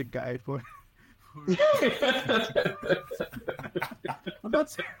optimistic guy for. I'm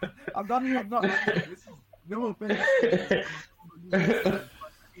not. No offense.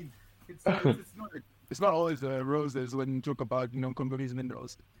 It's not always roses when you talk about Congolese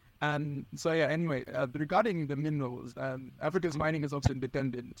minerals. And so anyway, regarding the minerals, Africa's mining is also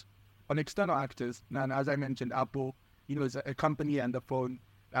dependent on external actors. And as I mentioned, Apple, is a company and the phone,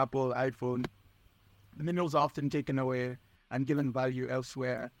 Apple, iPhone. The minerals are often taken away and given value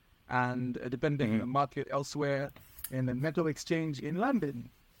elsewhere, and depending on the market elsewhere, in the metal exchange in London,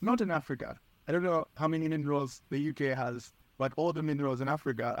 not in Africa. I don't know how many minerals the UK has, but all the minerals in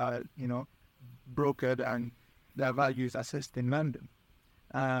Africa are, brokered and their values assessed in London.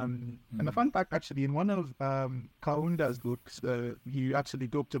 And the fun fact, actually, in one of Kaunda's books, he actually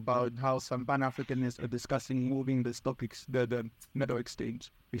talked about how some Pan-Africanists are discussing moving the metal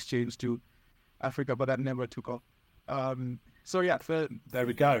exchange to Africa, but that never took off. There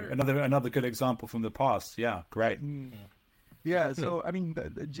we go. Another good example from the past. Yeah, great. Yeah. So I mean,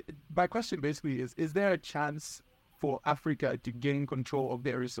 my question basically is there a chance for Africa to gain control of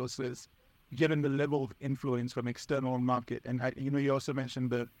their resources, given the level of influence from external market? And you also mentioned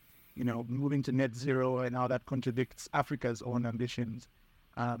the, moving to net zero and how that contradicts Africa's own ambitions.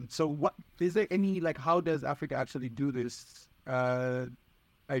 So what is there any how does Africa actually do this?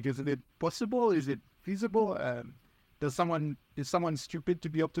 Is it possible? Is it feasible? Is someone stupid to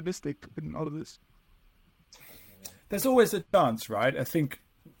be optimistic in all of this? There's always a chance, right? I think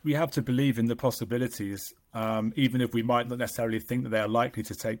we have to believe in the possibilities, even if we might not necessarily think that they are likely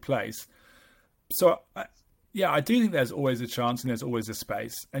to take place. So, I do think there's always a chance and there's always a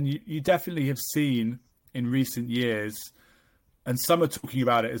space. And you definitely have seen in recent years, and some are talking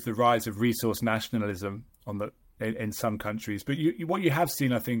about it as the rise of resource nationalism in some countries. But what you have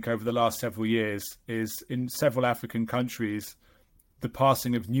seen, I think, over the last several years is in several African countries, the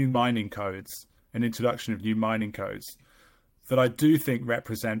passing of new mining codes and introduction of new mining codes that I do think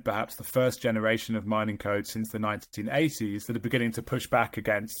represent perhaps the first generation of mining codes since the 1980s that are beginning to push back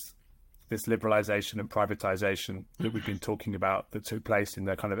against this liberalization and privatization that we've been talking about that took place in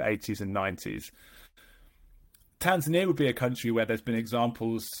the kind of 80s and 90s. Tanzania would be a country where there's been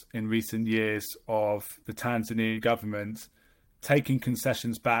examples in recent years of the Tanzanian government taking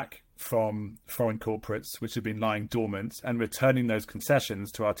concessions back from foreign corporates which have been lying dormant and returning those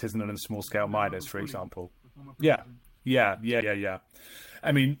concessions to artisanal and small-scale miners, for example. Yeah.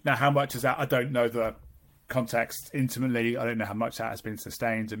 I mean, now how much is that? I don't know the context intimately. I don't know how much that has been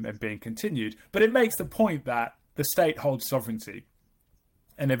sustained and being continued, but it makes the point that the state holds sovereignty.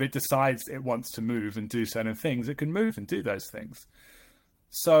 And if it decides it wants to move and do certain things, it can move and do those things.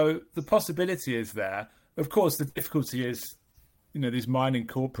 So the possibility is there. Of course, the difficulty is, these mining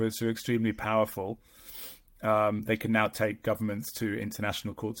corporates are extremely powerful. They can now take governments to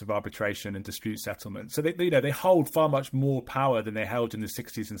international courts of arbitration and dispute settlement. So they hold far much more power than they held in the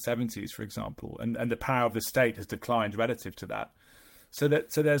 60s and 70s, for example. And the power of the state has declined relative to that. So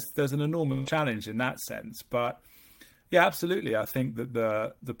there's an enormous challenge in that sense. But Yeah, absolutely. I think that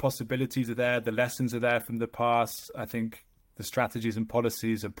the possibilities are there, the lessons are there from the past. I think the strategies and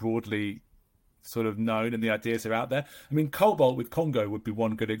policies are broadly sort of known and the ideas are out there. I mean, cobalt with Congo would be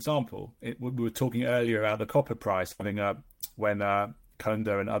one good example. We were talking earlier about the copper price having when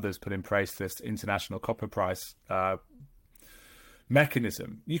Kunda and others put in place this international copper price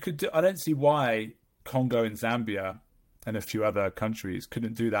mechanism. I don't see why Congo and Zambia and a few other countries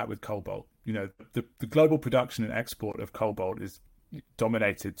couldn't do that with cobalt. You know, the global production and export of cobalt is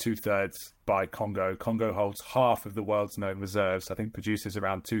dominated 2/3 by Congo. Congo holds half of the world's known reserves. I think produces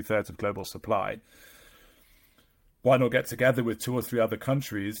around 2/3 of global supply. Why not get together with 2 or 3 other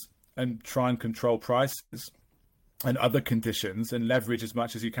countries and try and control prices and other conditions and leverage as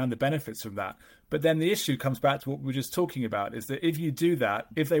much as you can the benefits from that? But then the issue comes back to what we were just talking about, is that if you do that,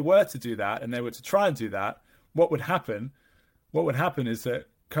 if they were to do that and they were to try and do that, what would happen? What would happen is that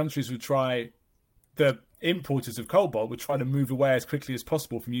countries would the importers of cobalt would try to move away as quickly as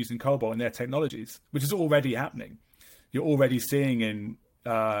possible from using cobalt in their technologies, which is already happening. You're already seeing in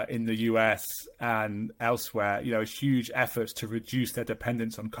the US and elsewhere, you know, huge efforts to reduce their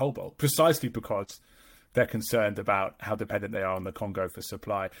dependence on cobalt, precisely because they're concerned about how dependent they are on the Congo for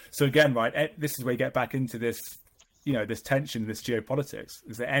supply. So again, right, this is where you get back into this, you know, this tension, this geopolitics.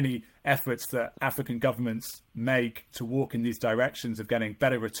 Is there any efforts that African governments make to walk in these directions of getting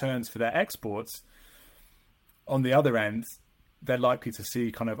better returns for their exports? On the other end, they're likely to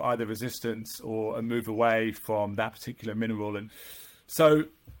see kind of either resistance or a move away from that particular mineral. And so,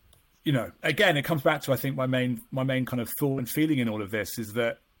 you know, again, it comes back to, I think, my main kind of thought and feeling in all of this is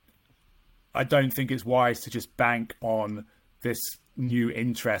that I don't think it's wise to just bank on this new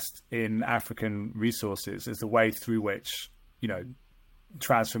interest in African resources as the way through which, you know,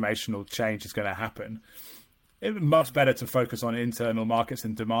 transformational change is going to happen. It's much better to focus on internal markets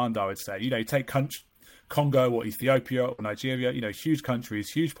and demand, I would say. You know, you take Congo or Ethiopia or Nigeria, you know, huge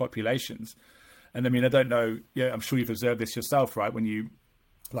countries, huge populations. And I mean, I don't know, yeah, I'm sure you've observed this yourself, right? When you,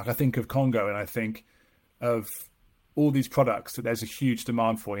 like, I think of Congo and I think of all these products that there's a huge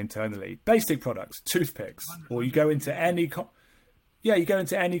demand for internally, basic products, toothpicks, or you go into any, you go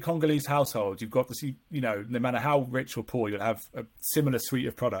into any Congolese household, you've got to see, you know, no matter how rich or poor, you'll have a similar suite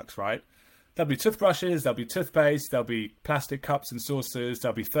of products, right? There'll be toothbrushes, there'll be toothpaste, there'll be plastic cups and saucers,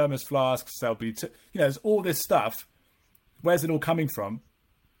 there'll be thermos flasks, there'll be, you know, there's all this stuff. Where's it all coming from?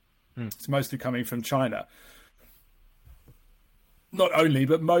 It's mostly coming from China. Not only,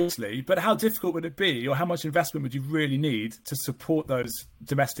 but mostly. But how difficult would it be, or how much investment would you really need to support those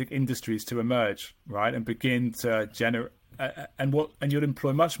domestic industries to emerge, right? And begin to generate, and you'd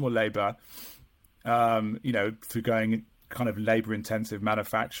employ much more labor, you know, through going kind of labor-intensive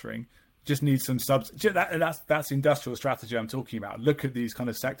manufacturing. Just need some that's the industrial strategy I'm talking about. Look at these kind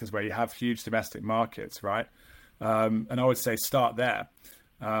of sectors where you have huge domestic markets, right? And I would say start there.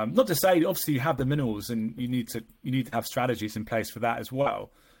 Not to say, obviously, you have the minerals and you need to have strategies in place for that as well.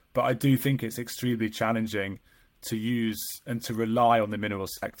 But I do think it's extremely challenging to use and to rely on the mineral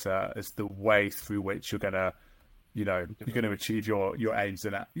sector as the way through which you're going to, you know, you're going to achieve your aims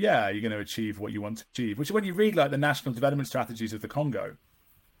in that. Yeah, you're going to achieve what you want to achieve. Which, when you read like the national development strategies of the Congo,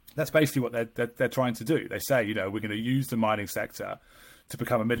 that's basically what they're trying to do. They say, you know, we're going to use the mining sector to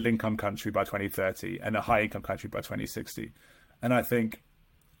become a middle-income country by 2030 and a high-income country by 2060. And I think,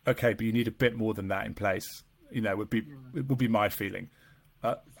 okay, but you need a bit more than that in place. You know, it would be my feeling.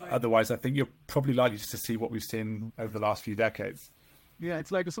 Otherwise, I think you're probably likely just to see what we've seen over the last few decades. Yeah,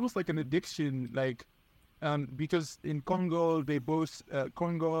 it's almost like an addiction, because in Congo,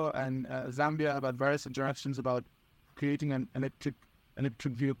 Congo and Zambia have had various interactions about creating an electric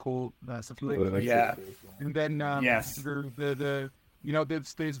vehicle supply. Yeah. And then yes, the you know,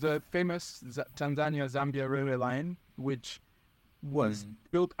 there's the famous Tanzania-Zambia railway line, which was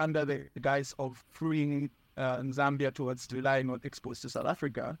built under the guise of freeing Zambia towards relying on exports to South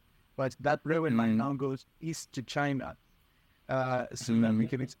Africa. But that railway line now goes east to China, so that we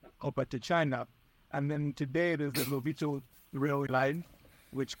can export copper to China. And then today there's the Lobito railway line,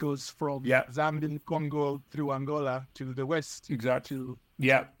 which goes from Zambian Congo through Angola to the west, exactly, to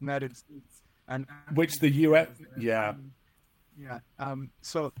United States, and which the US,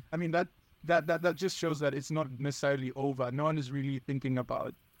 So I mean that just shows that it's not necessarily over. No one is really thinking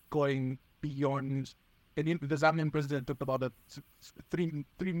about going beyond. And the Zambian president talked about a 3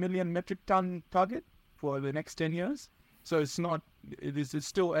 million metric ton target for the next 10 years. So it's not. It's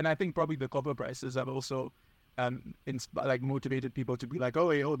still, and I think probably the copper prices have also motivated people to be like, oh,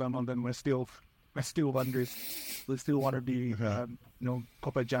 wait, hold on, we're still wonders. We still want to be,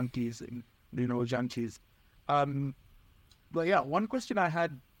 copper junkies and, junkies. But yeah, one question I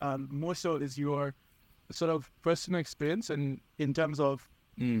had more so is your sort of personal experience and in terms of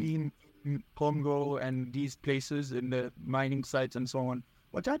being in Congo and these places in the mining sites and so on,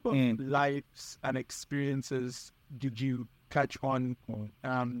 what type of lives and experiences did you catch on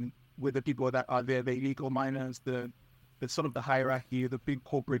with the people that are there, the illegal miners, the sort of the hierarchy, the big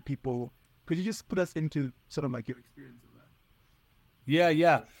corporate people? Could you just put us into sort of like your experience of that?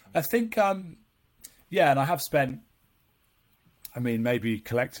 Yeah. I think, and I have spent, maybe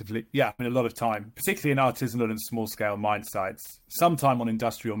collectively, a lot of time, particularly in artisanal and small scale mine sites, some time on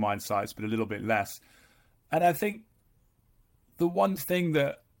industrial mine sites, but a little bit less. And I think the one thing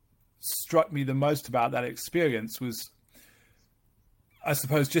that struck me the most about that experience was, I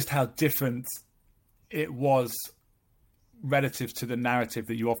suppose, just how different it was relative to the narrative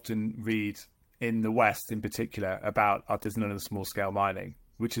that you often read in the West, in particular, about artisanal and small scale mining,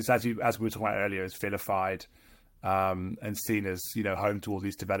 which is, as we were talking about earlier, is vilified and seen as, home to all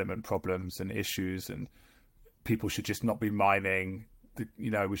these development problems and issues, and people should just not be mining.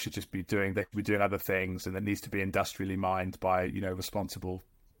 We should just be doing other things, and that needs to be industrially mined by responsible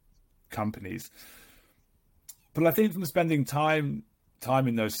companies. But I think from spending time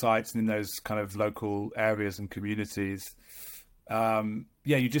in those sites and in those kind of local areas and communities,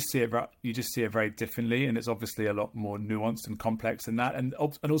 you just see it very differently, and it's obviously a lot more nuanced and complex than that, and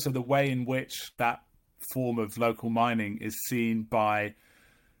also the way in which that form of local mining is seen by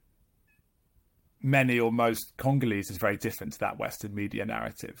many or most Congolese is very different to that Western media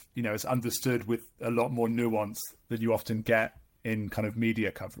narrative. It's understood with a lot more nuance than you often get in kind of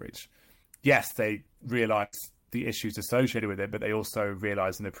media coverage. Yes, they realize the issues associated with it, but they also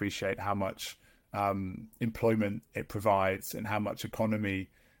realize and appreciate how much employment it provides and how much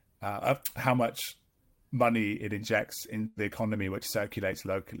how much money it injects in the economy, which circulates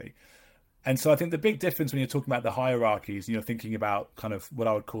locally. And so I think the big difference when you're talking about the hierarchies and you're thinking about kind of what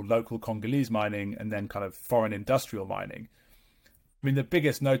I would call local Congolese mining and then kind of foreign industrial mining, the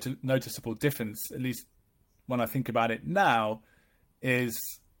biggest noticeable difference, at least when I think about it now, is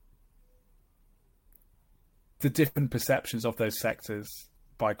the different perceptions of those sectors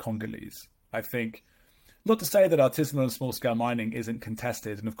by Congolese. I think, not to say that artisanal and small scale mining isn't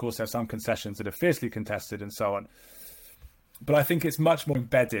contested, and of course there are some concessions that are fiercely contested and so on, but I think it's much more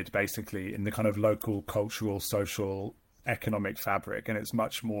embedded basically in the kind of local cultural, social, economic fabric, and it's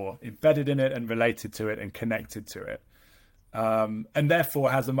much more embedded in it and related to it and connected to it, and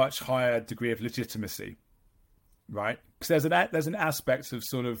therefore has a much higher degree of legitimacy, right? Because there's an aspect of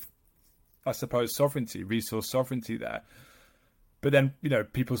sort of, I suppose, sovereignty, resource sovereignty there. But then,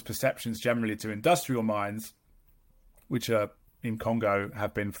 people's perceptions generally to industrial mines, which are in Congo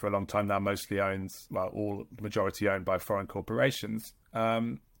have been for a long time now, mostly majority owned by foreign corporations,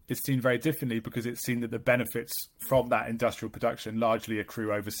 it's seen very differently because it's seen that the benefits from that industrial production largely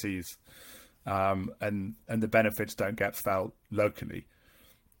accrue overseas, and the benefits don't get felt locally.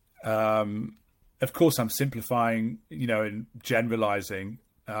 Of course, I'm simplifying, and generalizing,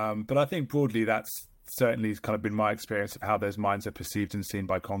 but I think broadly that's certainly kind of been my experience of how those mines are perceived and seen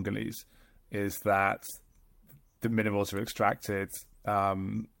by Congolese, is that the minerals are extracted,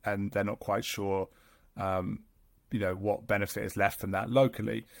 and they're not quite sure, what benefit is left from that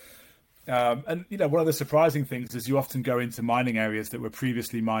locally. And one of the surprising things is you often go into mining areas that were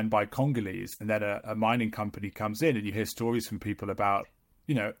previously mined by Congolese, and then a mining company comes in, and you hear stories from people about,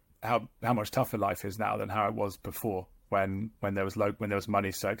 how much tougher life is now than how it was before, when there was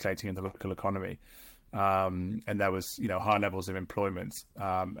money circulating in the local economy. And there was, high levels of employment,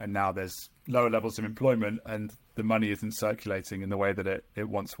 and now there's lower levels of employment, and the money isn't circulating in the way that it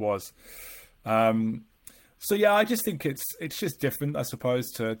once was. So yeah, I just think it's just different, I suppose,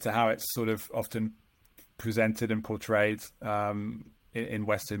 to how it's sort of often presented and portrayed in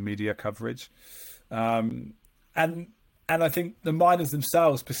Western media coverage, and I think the miners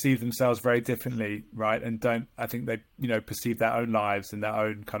themselves perceive themselves very differently, right? And I think they perceive their own lives and their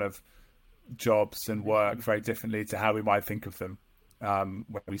own kind of jobs and work very differently to how we might think of them,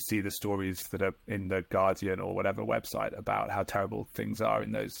 when we see the stories that are in the Guardian or whatever website about how terrible things are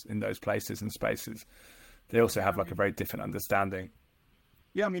in those places and spaces. They also have like a very different understanding.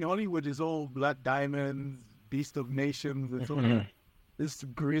 Yeah, Hollywood is all blood diamonds, beast of nations. It's all this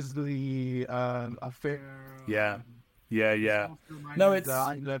grisly affair. Yeah. No, it's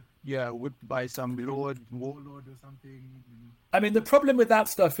whipped by some warlord or something. The problem with that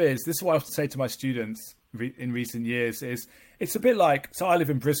stuff is, this is what I have to say to my students in recent years, is it's a bit like, so I live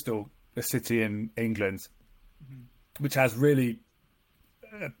in Bristol, a city in England, which has really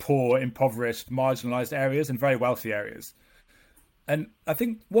poor, impoverished, marginalized areas and very wealthy areas. And I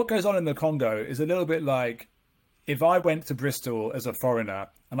think what goes on in the Congo is a little bit like if I went to Bristol as a foreigner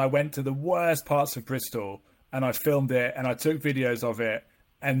and I went to the worst parts of Bristol and I filmed it and I took videos of it,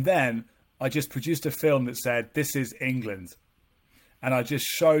 and then I just produced a film that said, this is England. And I just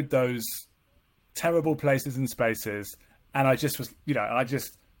showed those terrible places and spaces. And I just was, I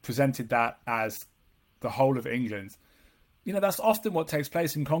just presented that as the whole of England. That's often what takes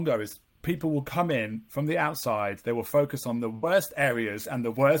place in Congo is people will come in from the outside. They will focus on the worst areas and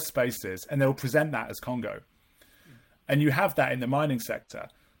the worst spaces, and they'll present that as Congo. And you have that in the mining sector.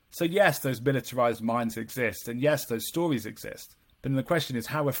 So yes, those militarized mines exist. And yes, those stories exist. But then the question is,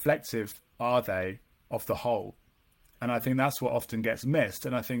 how reflective are they of the whole? And I think that's what often gets missed.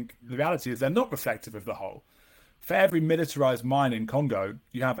 And I think the reality is they're not reflective of the whole. For every militarized mine in Congo,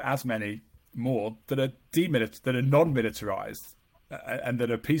 you have as many more that are non-militarized and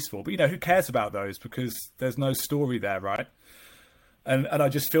that are peaceful. But, who cares about those? Because there's no story there, right? And I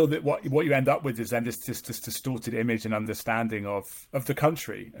just feel that what you end up with is then this distorted image and understanding of the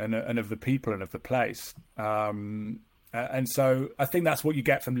country and of the people and of the place. And so I think that's what you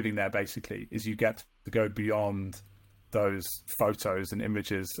get from living there, basically, is you get to go beyond those photos and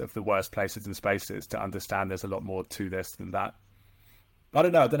images of the worst places and spaces to understand there's a lot more to this than that. I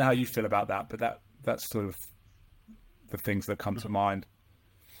don't know how you feel about that, but that's sort of the things that come to mind.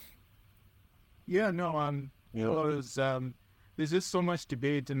 Yeah, no, because there's just so much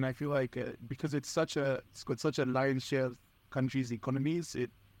debate, and I feel like because it's got such a lion's share of countries' economies,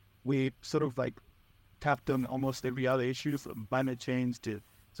 we sort of like tapped on almost every other issue, from climate change to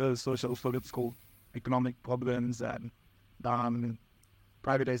sort of social, political, economic problems and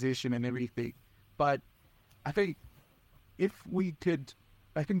privatization and everything. But I think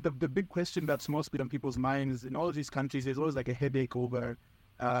the big question that's mostly on people's minds in all of these countries is always like a headache over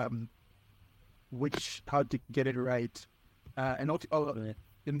how to get it right. And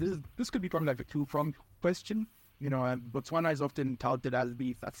this could be probably like a two-pronged question. Botswana is often touted as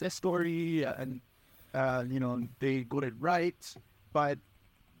the success story, and they got it right, but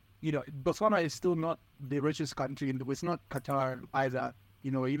Botswana is still not the richest country, and it's not Qatar either.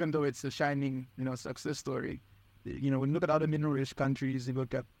 Even though it's a shining success story. When you look at other mineral-rich countries, you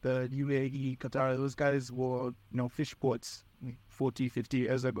look at the UAE, Qatar, those guys were fish ports 40, 50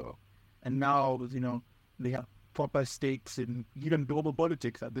 years ago, and now they have proper stakes in even global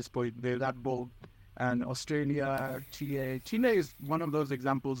politics at this point. They're that bold. And Australia, Chile is one of those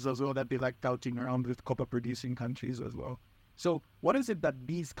examples as well that they like touting around with copper-producing countries as well. So what is it that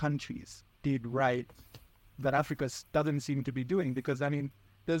these countries did right that Africa doesn't seem to be doing? Because, I mean,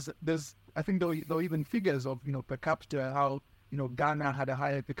 there's I think there were even figures of, per capita, how, Ghana had a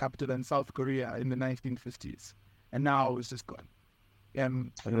higher per capita than South Korea in the 1950s. And now it's just gone.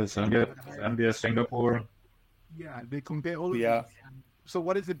 Zambia, Singapore. Yeah, they compare all of yeah. these. So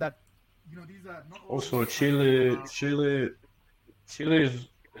what is it that, these are not also Chile is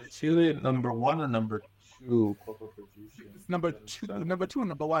number one and number two copper producing. It's number two and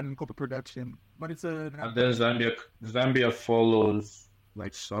number one in copper production, but it's and then Zambia follows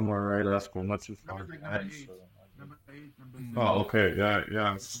like somewhere right after, not too far behind. Number eight. Oh, okay,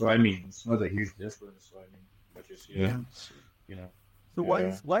 yeah. So I mean, it's not a huge difference. So I mean, but you see, So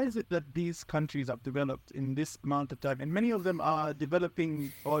why is it that these countries have developed in this amount of time, and many of them are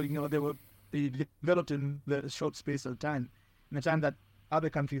developing, or they developed in the short space of time, in a time that other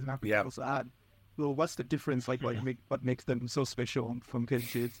countries in Africa also had. So what's the difference? Like what makes them so special from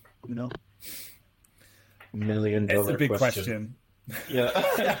countries? $1 million It's a big question. Yeah.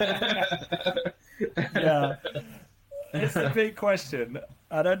 Yeah. It's a big question.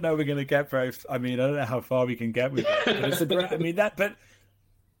 I don't know we're going to get very. I mean, I don't know how far we can get with it. But it's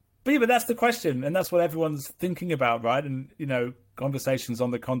but that's the question, and that's what everyone's thinking about, right? And conversations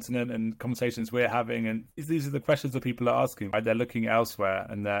on the continent and conversations we're having, and these are the questions that people are asking. Right? They're looking elsewhere,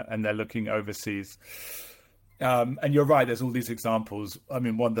 and they're looking overseas. And you're right. There's all these examples. I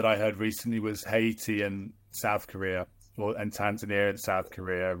mean, one that I heard recently was Haiti and South Korea, and Tanzania and South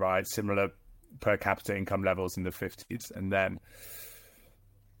Korea. Right, similar per capita income levels in the 50s, and then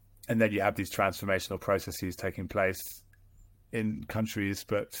you have these transformational processes taking place in countries,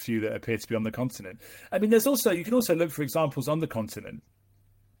 but few that appear to be on the continent. I mean, you can also look for examples on the continent.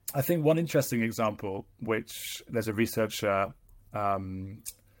 I think one interesting example, which there's a researcher, an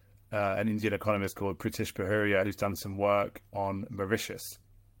Indian economist called Pritish Bahuria, who's done some work on Mauritius.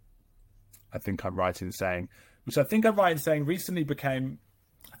 I think I'm right in saying recently became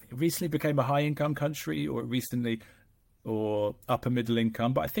a high income country, or upper middle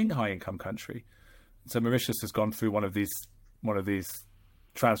income, but I think high income country. So Mauritius has gone through one of these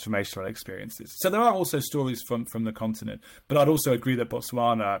transformational experiences. So there are also stories from the continent, but I'd also agree that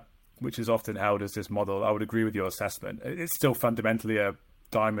Botswana which is often held as this model, I would agree with your assessment. It's still fundamentally a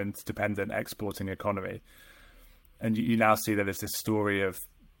diamond-dependent exporting economy. And you now see that there's this story of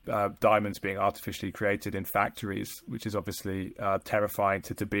diamonds being artificially created in factories, which is obviously terrifying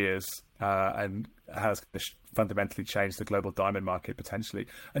to De Beers and has fundamentally changed the global diamond market potentially.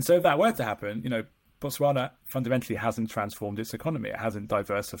 And so if that were to happen, Botswana fundamentally hasn't transformed its economy. It hasn't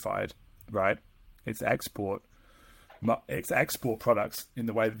diversified, right? Its export products in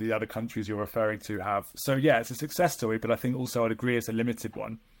the way that the other countries you're referring to have. So yeah, it's a success story, but I think also I'd agree it's a limited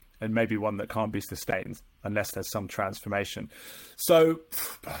one, and maybe one that can't be sustained unless there's some transformation. So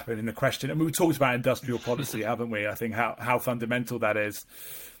in the question, we talked about industrial policy, haven't we? I think how fundamental that is.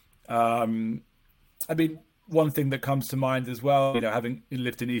 One thing that comes to mind as well, having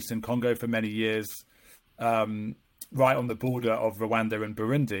lived in Eastern Congo for many years, right on the border of Rwanda and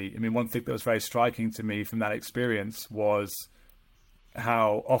Burundi. One thing that was very striking to me from that experience was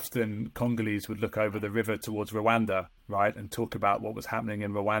how often Congolese would look over the river towards Rwanda, right, and talk about what was happening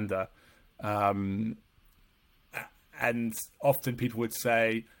in Rwanda. And often people would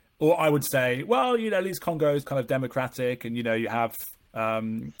say, or I would say, well, at least Congo is kind of democratic, and you have,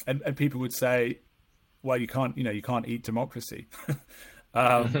 and people would say, well, you can't eat democracy.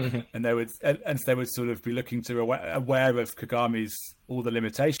 And they would sort of be looking to aware of Kagame's all the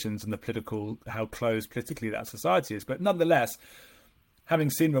limitations and how closed politically that society is. But nonetheless, having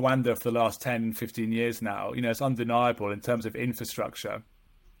seen Rwanda for the last 10, 15 years now, it's undeniable in terms of infrastructure,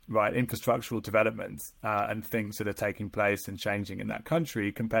 right? Infrastructural development and things that are taking place and changing in that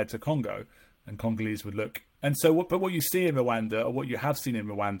country compared to Congo. And Congolese would look. And so, what you see in Rwanda, or what you have seen in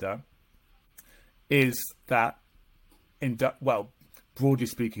Rwanda, is that, broadly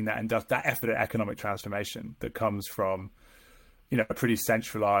speaking, that effort at economic transformation that comes from, a pretty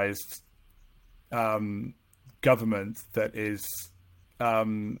centralized government that is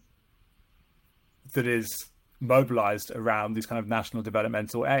mobilized around these kind of national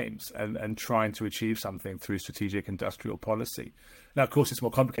developmental aims and trying to achieve something through strategic industrial policy. Now, of course, it's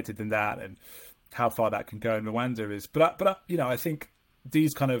more complicated than that, and how far that can go in Rwanda is. But I think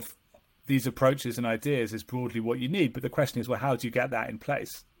these approaches and ideas is broadly what you need. But the question is, well, how do you get that in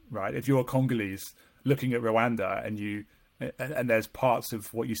place, right? If you're a Congolese looking at Rwanda and there's parts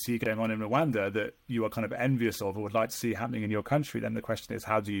of what you see going on in Rwanda that you are kind of envious of or would like to see happening in your country, then the question is,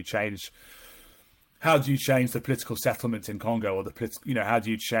 how do you change the political settlement in Congo, or how do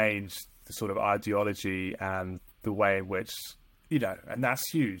you change the sort of ideology and the way in which, and that's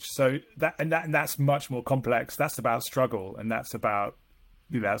huge. So that's much more complex. That's about struggle, and that's about,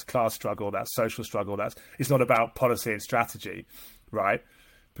 that's class struggle, that's social struggle. It's not about policy and strategy, right?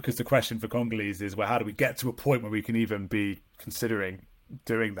 Because the question for Congolese is, well, how do we get to a point where we can even be considering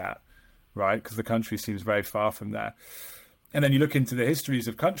doing that, right? Because the country seems very far from there. And then you look into the histories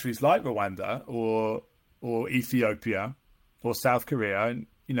of countries like Rwanda or Ethiopia or South Korea, and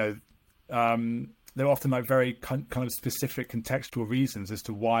they're often like very kind of specific contextual reasons as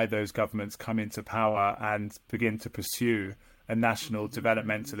to why those governments come into power and begin to pursue a national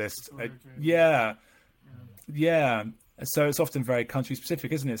developmentalist. Yeah. So it's often very country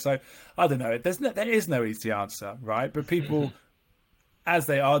specific, isn't it? So I don't know. There is no easy answer, right? But people, as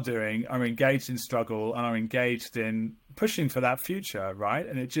they are doing, are engaged in struggle and are engaged in pushing for that future, right?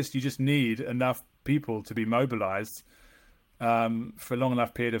 And you just need enough people to be mobilized for a long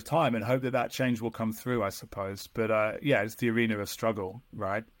enough period of time and hope that change will come through, I suppose. But it's the arena of struggle,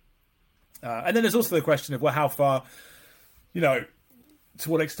 right? And then there's also the question of, well, how far, to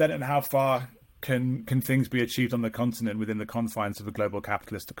what extent and how far can things be achieved on the continent within the confines of a global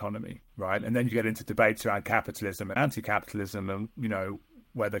capitalist economy, right? And then you get into debates around capitalism and anti-capitalism, and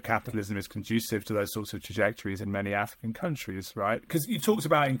whether capitalism is conducive to those sorts of trajectories in many African countries, right? Because you talked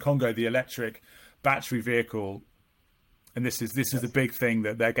about in Congo the electric battery vehicle, and this is a big thing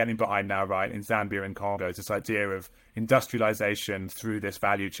that they're getting behind now, right? In Zambia and Congo, is this idea of industrialization through this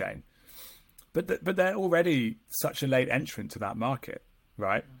value chain, but they're already such a late entrant to that market,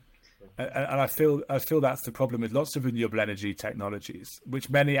 right? And I feel that's the problem with lots of renewable energy technologies, which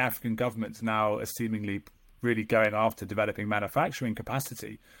many African governments now are seemingly really going after developing manufacturing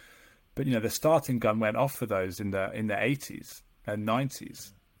capacity. But the starting gun went off for those in the 80s and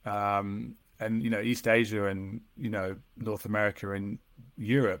 90s, and East Asia and North America and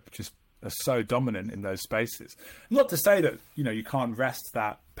Europe just are so dominant in those spaces. Not to say that you can't wrest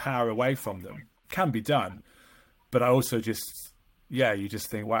that power away from them. It can be done, but I also just you just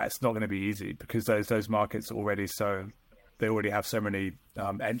think, wow, it's not going to be easy because those markets are already they already have so many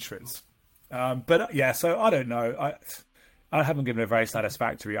entrants. So I don't know. I haven't given a very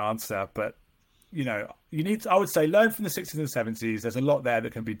satisfactory answer, but you know, you need to, I would say, learn from the 60s and 70s. There's a lot there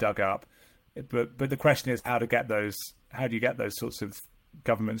that can be dug up, but the question is how to get those. How do you get those sorts of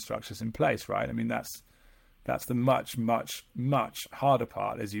government structures in place, right? I mean, that's the much harder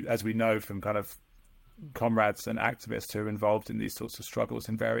part, as we know from kind of comrades and activists who are involved in these sorts of struggles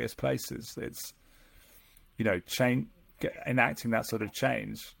in various places. It's, you know, enacting that sort of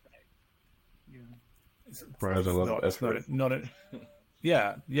change. It's not it's not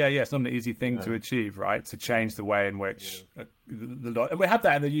an easy thing to achieve, right? To change the way in which and we have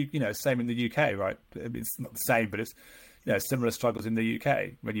that in the same in the UK, right? It's not the same, but it's, you know, similar struggles in the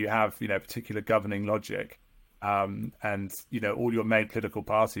UK when you have, you know, particular governing logic, and, you know, all your main political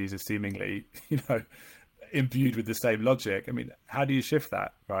parties are seemingly, you know, imbued with the same logic. I mean, how do you shift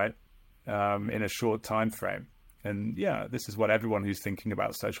that, right? In a short time frame? And yeah, this is what everyone who's thinking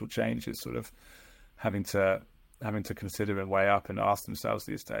about social change is sort of having to consider and weigh up and ask themselves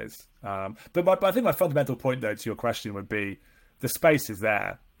these days. But I think my fundamental point, though, to your question would be the space is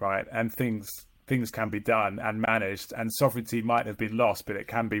there, right? And things can be done and managed, and sovereignty might have been lost, but it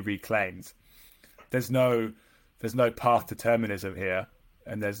can be reclaimed. There's no path determinism here,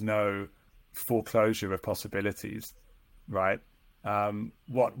 and there's no foreclosure of possibilities, right?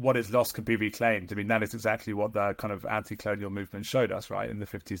 What is lost can be reclaimed. I mean, that is exactly what the kind of anti-colonial movement showed us, right, in the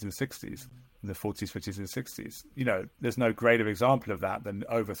 50s and 60s, in the 40s, 50s and 60s. You know, there's no greater example of that than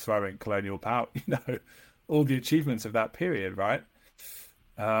overthrowing colonial power, you know, all the achievements of that period, right?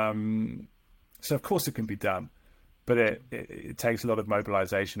 So of course it can be done, but it takes a lot of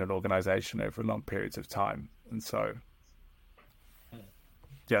mobilization and organization over long periods of time. And so,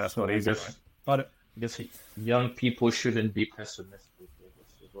 yeah, that's not easy. I guess young people shouldn't be pessimistic.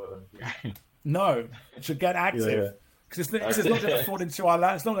 This is what I'm hearing. No, it should get active, because it's not going to fall into our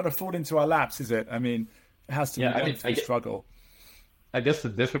laps. It's not going to fall into our laps, is it? I mean, it has to be a struggle. I guess the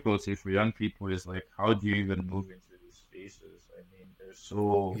difficulty for young people is, like, how do you even move into these spaces? I mean, they're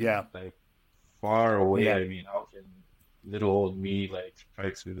so like far away. Yeah. I mean, how can little old me like try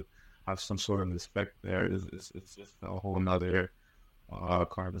to have some sort of respect there? It's just a whole nother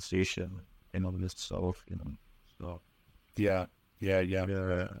conversation in of itself, you know. So yeah. I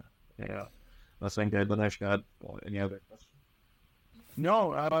think I don't actually had any other questions.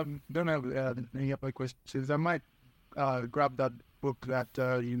 No, I don't have any other questions. I might grab that book that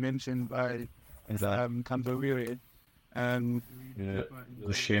you mentioned by Kandawiri. And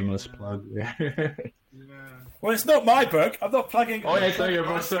the shameless plug. Well, it's not my book. I'm not plugging. Oh, yeah, sorry, your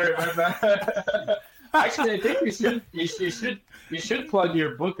book. Sorry, my bad. Actually, I think you should plug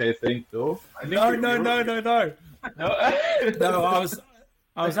your book. I think, though. No. No,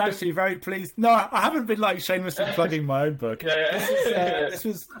 I was actually very pleased. No, I haven't been like shamelessly plugging my own book. This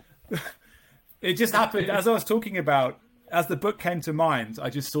was. It just happened as I was talking about. As the book came to mind, I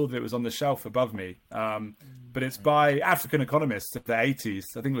just saw that it was on the shelf above me. But it's by African economists of the 80s.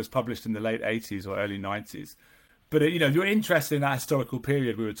 I think it was published in the late 80s or early 90s. But, you know, you're interested in that historical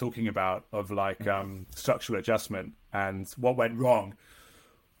period we were talking about of like structural adjustment and what went wrong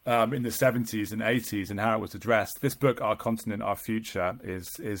in the 70s and 80s and how it was addressed. This book, Our Continent, Our Future, is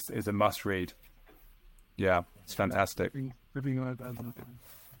a must read. Yeah, it's fantastic.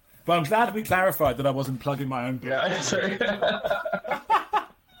 But I'm glad we clarified that I wasn't plugging my own book. Yeah, sorry.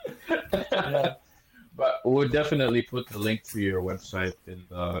 Yeah. But we'll definitely put the link to your website in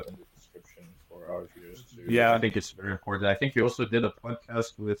the description for our viewers too. Yeah, I think it's very important. I think you also did a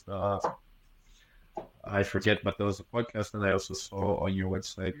podcast with I forget, but there was a podcast that I also saw on your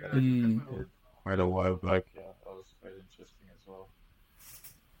website quite a while back. Yeah, that was quite interesting as well.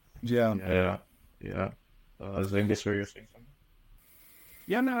 Yeah. Zengi, sorry, you're saying something?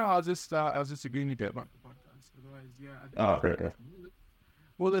 Yeah, no, I was just agreeing with you about the podcast. Otherwise, Okay.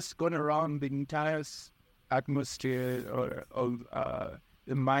 Well, it's going around the entire atmosphere of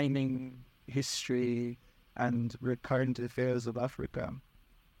the mining history and recurrent affairs of Africa.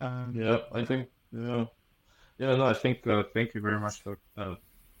 I think, no, I think, thank you very much, Dr.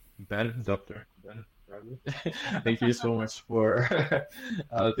 Ben. Thank you so much for,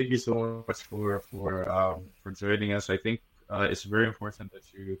 for joining us. I think it's very important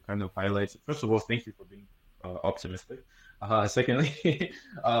that you kind of highlight. First of all, thank you for being optimistic. Secondly,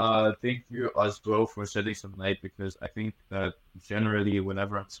 thank you as well for shedding some light, because I think that generally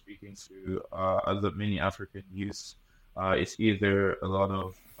whenever I'm speaking to many African youths, it's either a lot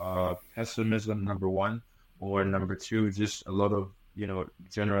of pessimism, number one, or number two, just a lot of,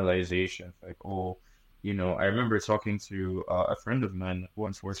 generalizations like, I remember talking to a friend of mine who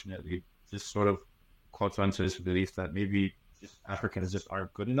unfortunately just sort of caught on to this belief that maybe just Africans just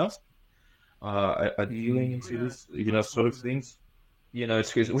aren't good enough at dealing into this, sort of things.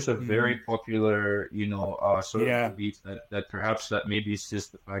 it was a very Mm. popular, sort of Yeah, belief that perhaps that maybe it's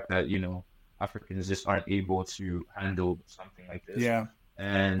just the fact that, Africans just aren't able to handle something like this. yeah.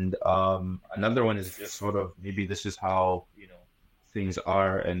 And another one is just sort of maybe this is how, things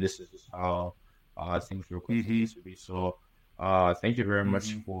are, and this is just how things will continue Hmm. to be. So thank you very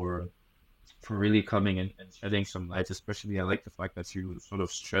much Hmm. for really coming and shedding some light, especially I like the fact that you sort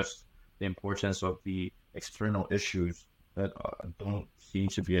of stressed the importance of the external issues that don't seem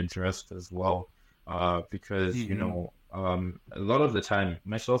to be addressed as well. Because, Hmm. a lot of the time,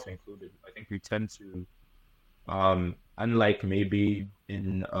 myself included, I think we tend to, unlike maybe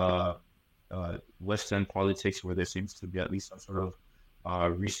in Western politics where there seems to be at least some sort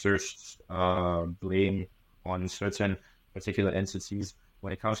of researched blame on certain particular entities.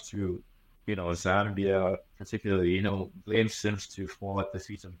 When it comes to, Zambia, particularly, blame seems to fall at the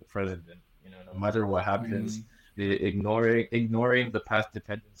feet of the president. No matter what happens, Mm. ignoring the past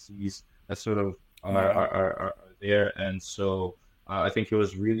dependencies that sort of Yeah. are there. And so I think it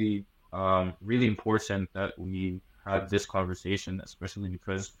was really, really important that we had this conversation, especially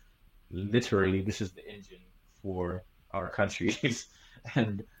because literally this is the engine for our countries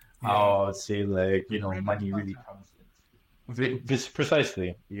and Yeah. how I'd say like money really comes in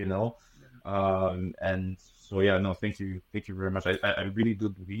precisely and so yeah, no, thank you very much. I really do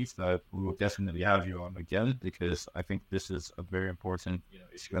believe that we will definitely have you on again because I think this is a very important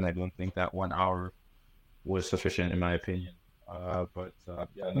issue, and I don't think that 1 hour was sufficient in my opinion. But yeah,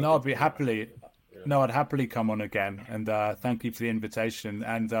 no, No, thank I'd you be very much. happily. Yeah. No, I'd happily come on again, and thank you for the invitation.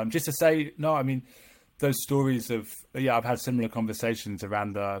 And just to say, no, I mean, those stories of yeah, I've had similar conversations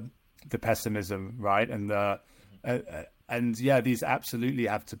around the pessimism, right, and and yeah, these absolutely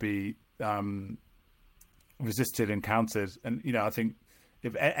have to be resisted and countered. And I think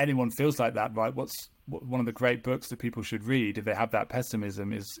if anyone feels like that, right, one of the great books that people should read if they have that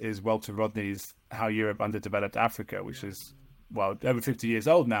pessimism is Walter Rodney's How Europe Underdeveloped Africa, which is well over 50 years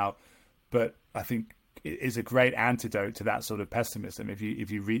old now, but I think it is a great antidote to that sort of pessimism. If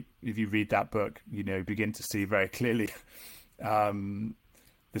you read that book, begin to see very clearly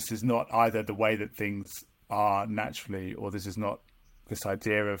this is not either the way that things are naturally, or this is not this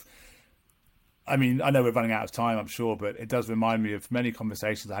idea of. I mean, I know we're running out of time, I'm sure, but it does remind me of many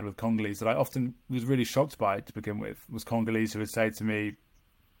conversations I had with Congolese that I often was really shocked by to begin with. Was Congolese who would say to me,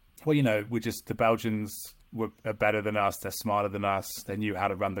 "Well, we're just the Belgians are better than us. They're smarter than us. They knew how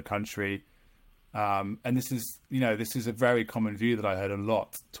to run the country." And this is a very common view that I heard a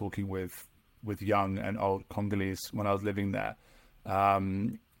lot talking with young and old Congolese when I was living there.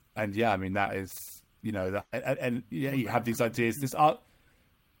 And yeah, I mean that is that, and yeah, you have these ideas. This art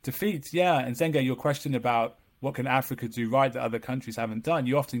defeats, yeah. And Zenga, your question about what can Africa do right that other countries haven't done,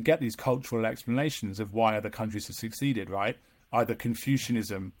 you often get these cultural explanations of why other countries have succeeded, right? Either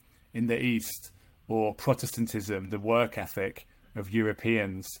Confucianism in the East or Protestantism, the work ethic of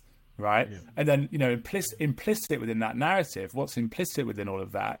Europeans, right? Yeah. And then, implicit within that narrative, what's implicit within all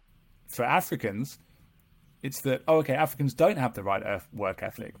of that for Africans, it's that, oh, okay, Africans don't have the right work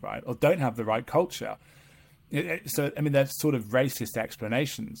ethic, right? Or don't have the right culture. So, I mean, they're sort of racist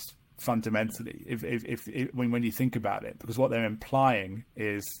explanations fundamentally, if when you think about it, because what they're implying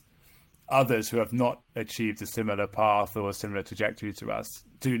is others who have not achieved a similar path or a similar trajectory to us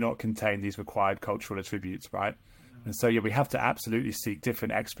do not contain these required cultural attributes, right? And so, yeah, we have to absolutely seek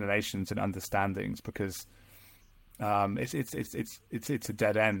different explanations and understandings because it's a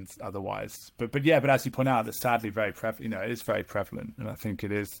dead end otherwise. But yeah, but as you point out, it's sadly very prevalent. It is very prevalent, and I think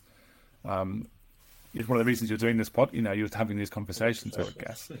it is. It's one of the reasons you're doing this you're having these conversations, I would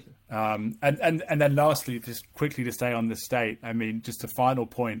guess. And then lastly, just quickly to stay on the state, I mean, just a final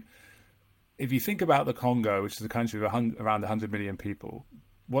point. If you think about the Congo, which is a country of around 100 million people,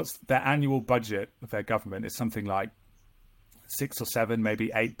 what's their annual budget of their government is something like 6 or 7, maybe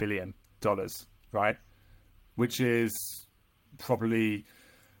 $8 billion, right? Which is probably,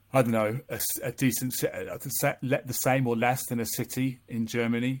 I don't know, a decent, the same or less than a city in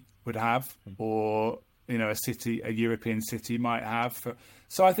Germany would have, or a European city might have.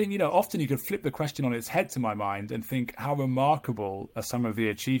 So I think often you could flip the question on its head to my mind and think how remarkable are some of the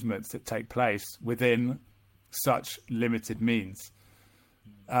achievements that take place within such limited means.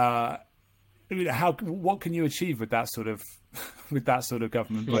 What can you achieve with that sort of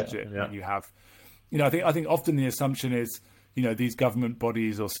government budget Yeah. when you have? I think often the assumption is these government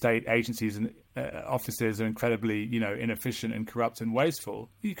bodies or state agencies and offices are incredibly, inefficient and corrupt and wasteful.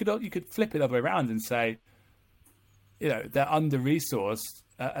 You could flip it the other way around and say, they're under-resourced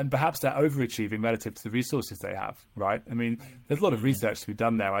and perhaps they're overachieving relative to the resources they have, right? I mean, there's a lot of research to be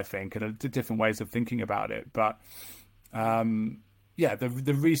done there, I think, and different ways of thinking about it. But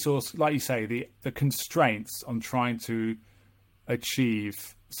the resource, like you say, the constraints on trying to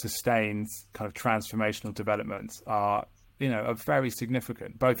achieve sustained kind of transformational developments are very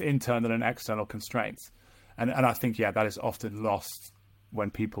significant, both internal and external constraints. And I think, that is often lost when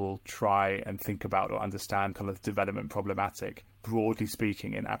people try and think about or understand kind of development problematic, broadly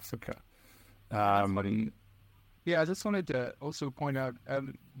speaking, in Africa. I just wanted to also point out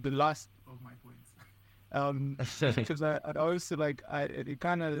the last of my points, because I also it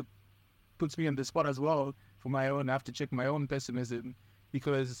kind of puts me on the spot as well for my own. I have to check my own pessimism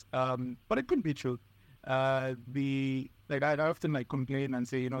because, but it could be true. I often complain and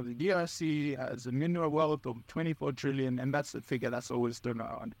say, the DRC has a mineral wealth of 24 trillion, and that's the figure that's always thrown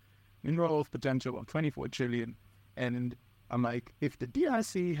around. Mineral wealth potential of 24 trillion, and I'm like, if the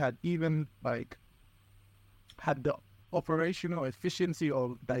DRC had even had the operational efficiency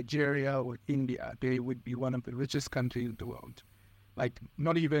of Nigeria or India, they would be one of the richest countries in the world.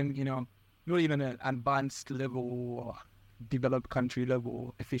 Not even an advanced level or developed country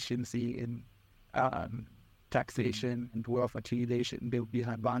level efficiency in taxation and wealth accumulation. They would be an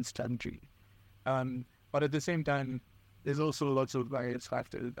advanced country. But at the same time, there's also lots of various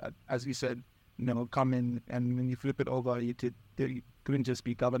factors that, as we said, come in, and when you flip it over, it couldn't just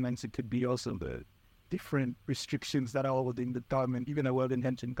be governments, it could be also the different restrictions that are holding the government, even a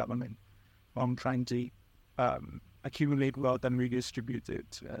well-intentioned government, from trying to accumulate wealth and redistribute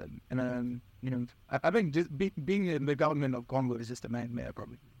it. I think just being in the government of Congo is just a nightmare,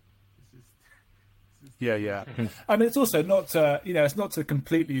 probably. Yeah. I mean, it's also not, it's not to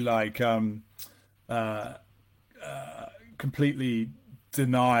completely completely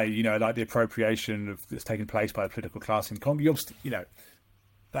deny, the appropriation that's taking place by the political class in Congo.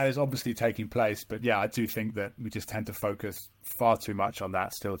 That is obviously taking place, but I do think that we just tend to focus far too much on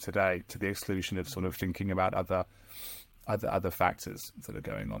that still today, to the exclusion of sort of thinking about other factors that are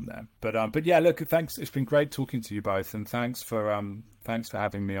going on there. But look, thanks. It's been great talking to you both, and thanks for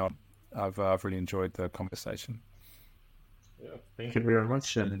having me on. I've really enjoyed the conversation. Yeah, thank you very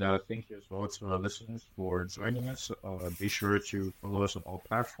much, and thank you as well to our listeners for joining us. Be sure to follow us on all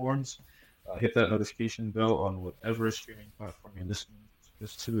platforms. Hit that notification bell on whatever streaming platform you're listening to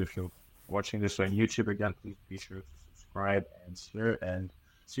this to. If you're watching this on YouTube, again, please be sure to subscribe and share, and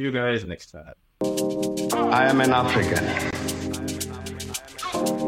see you guys next time. I am an African.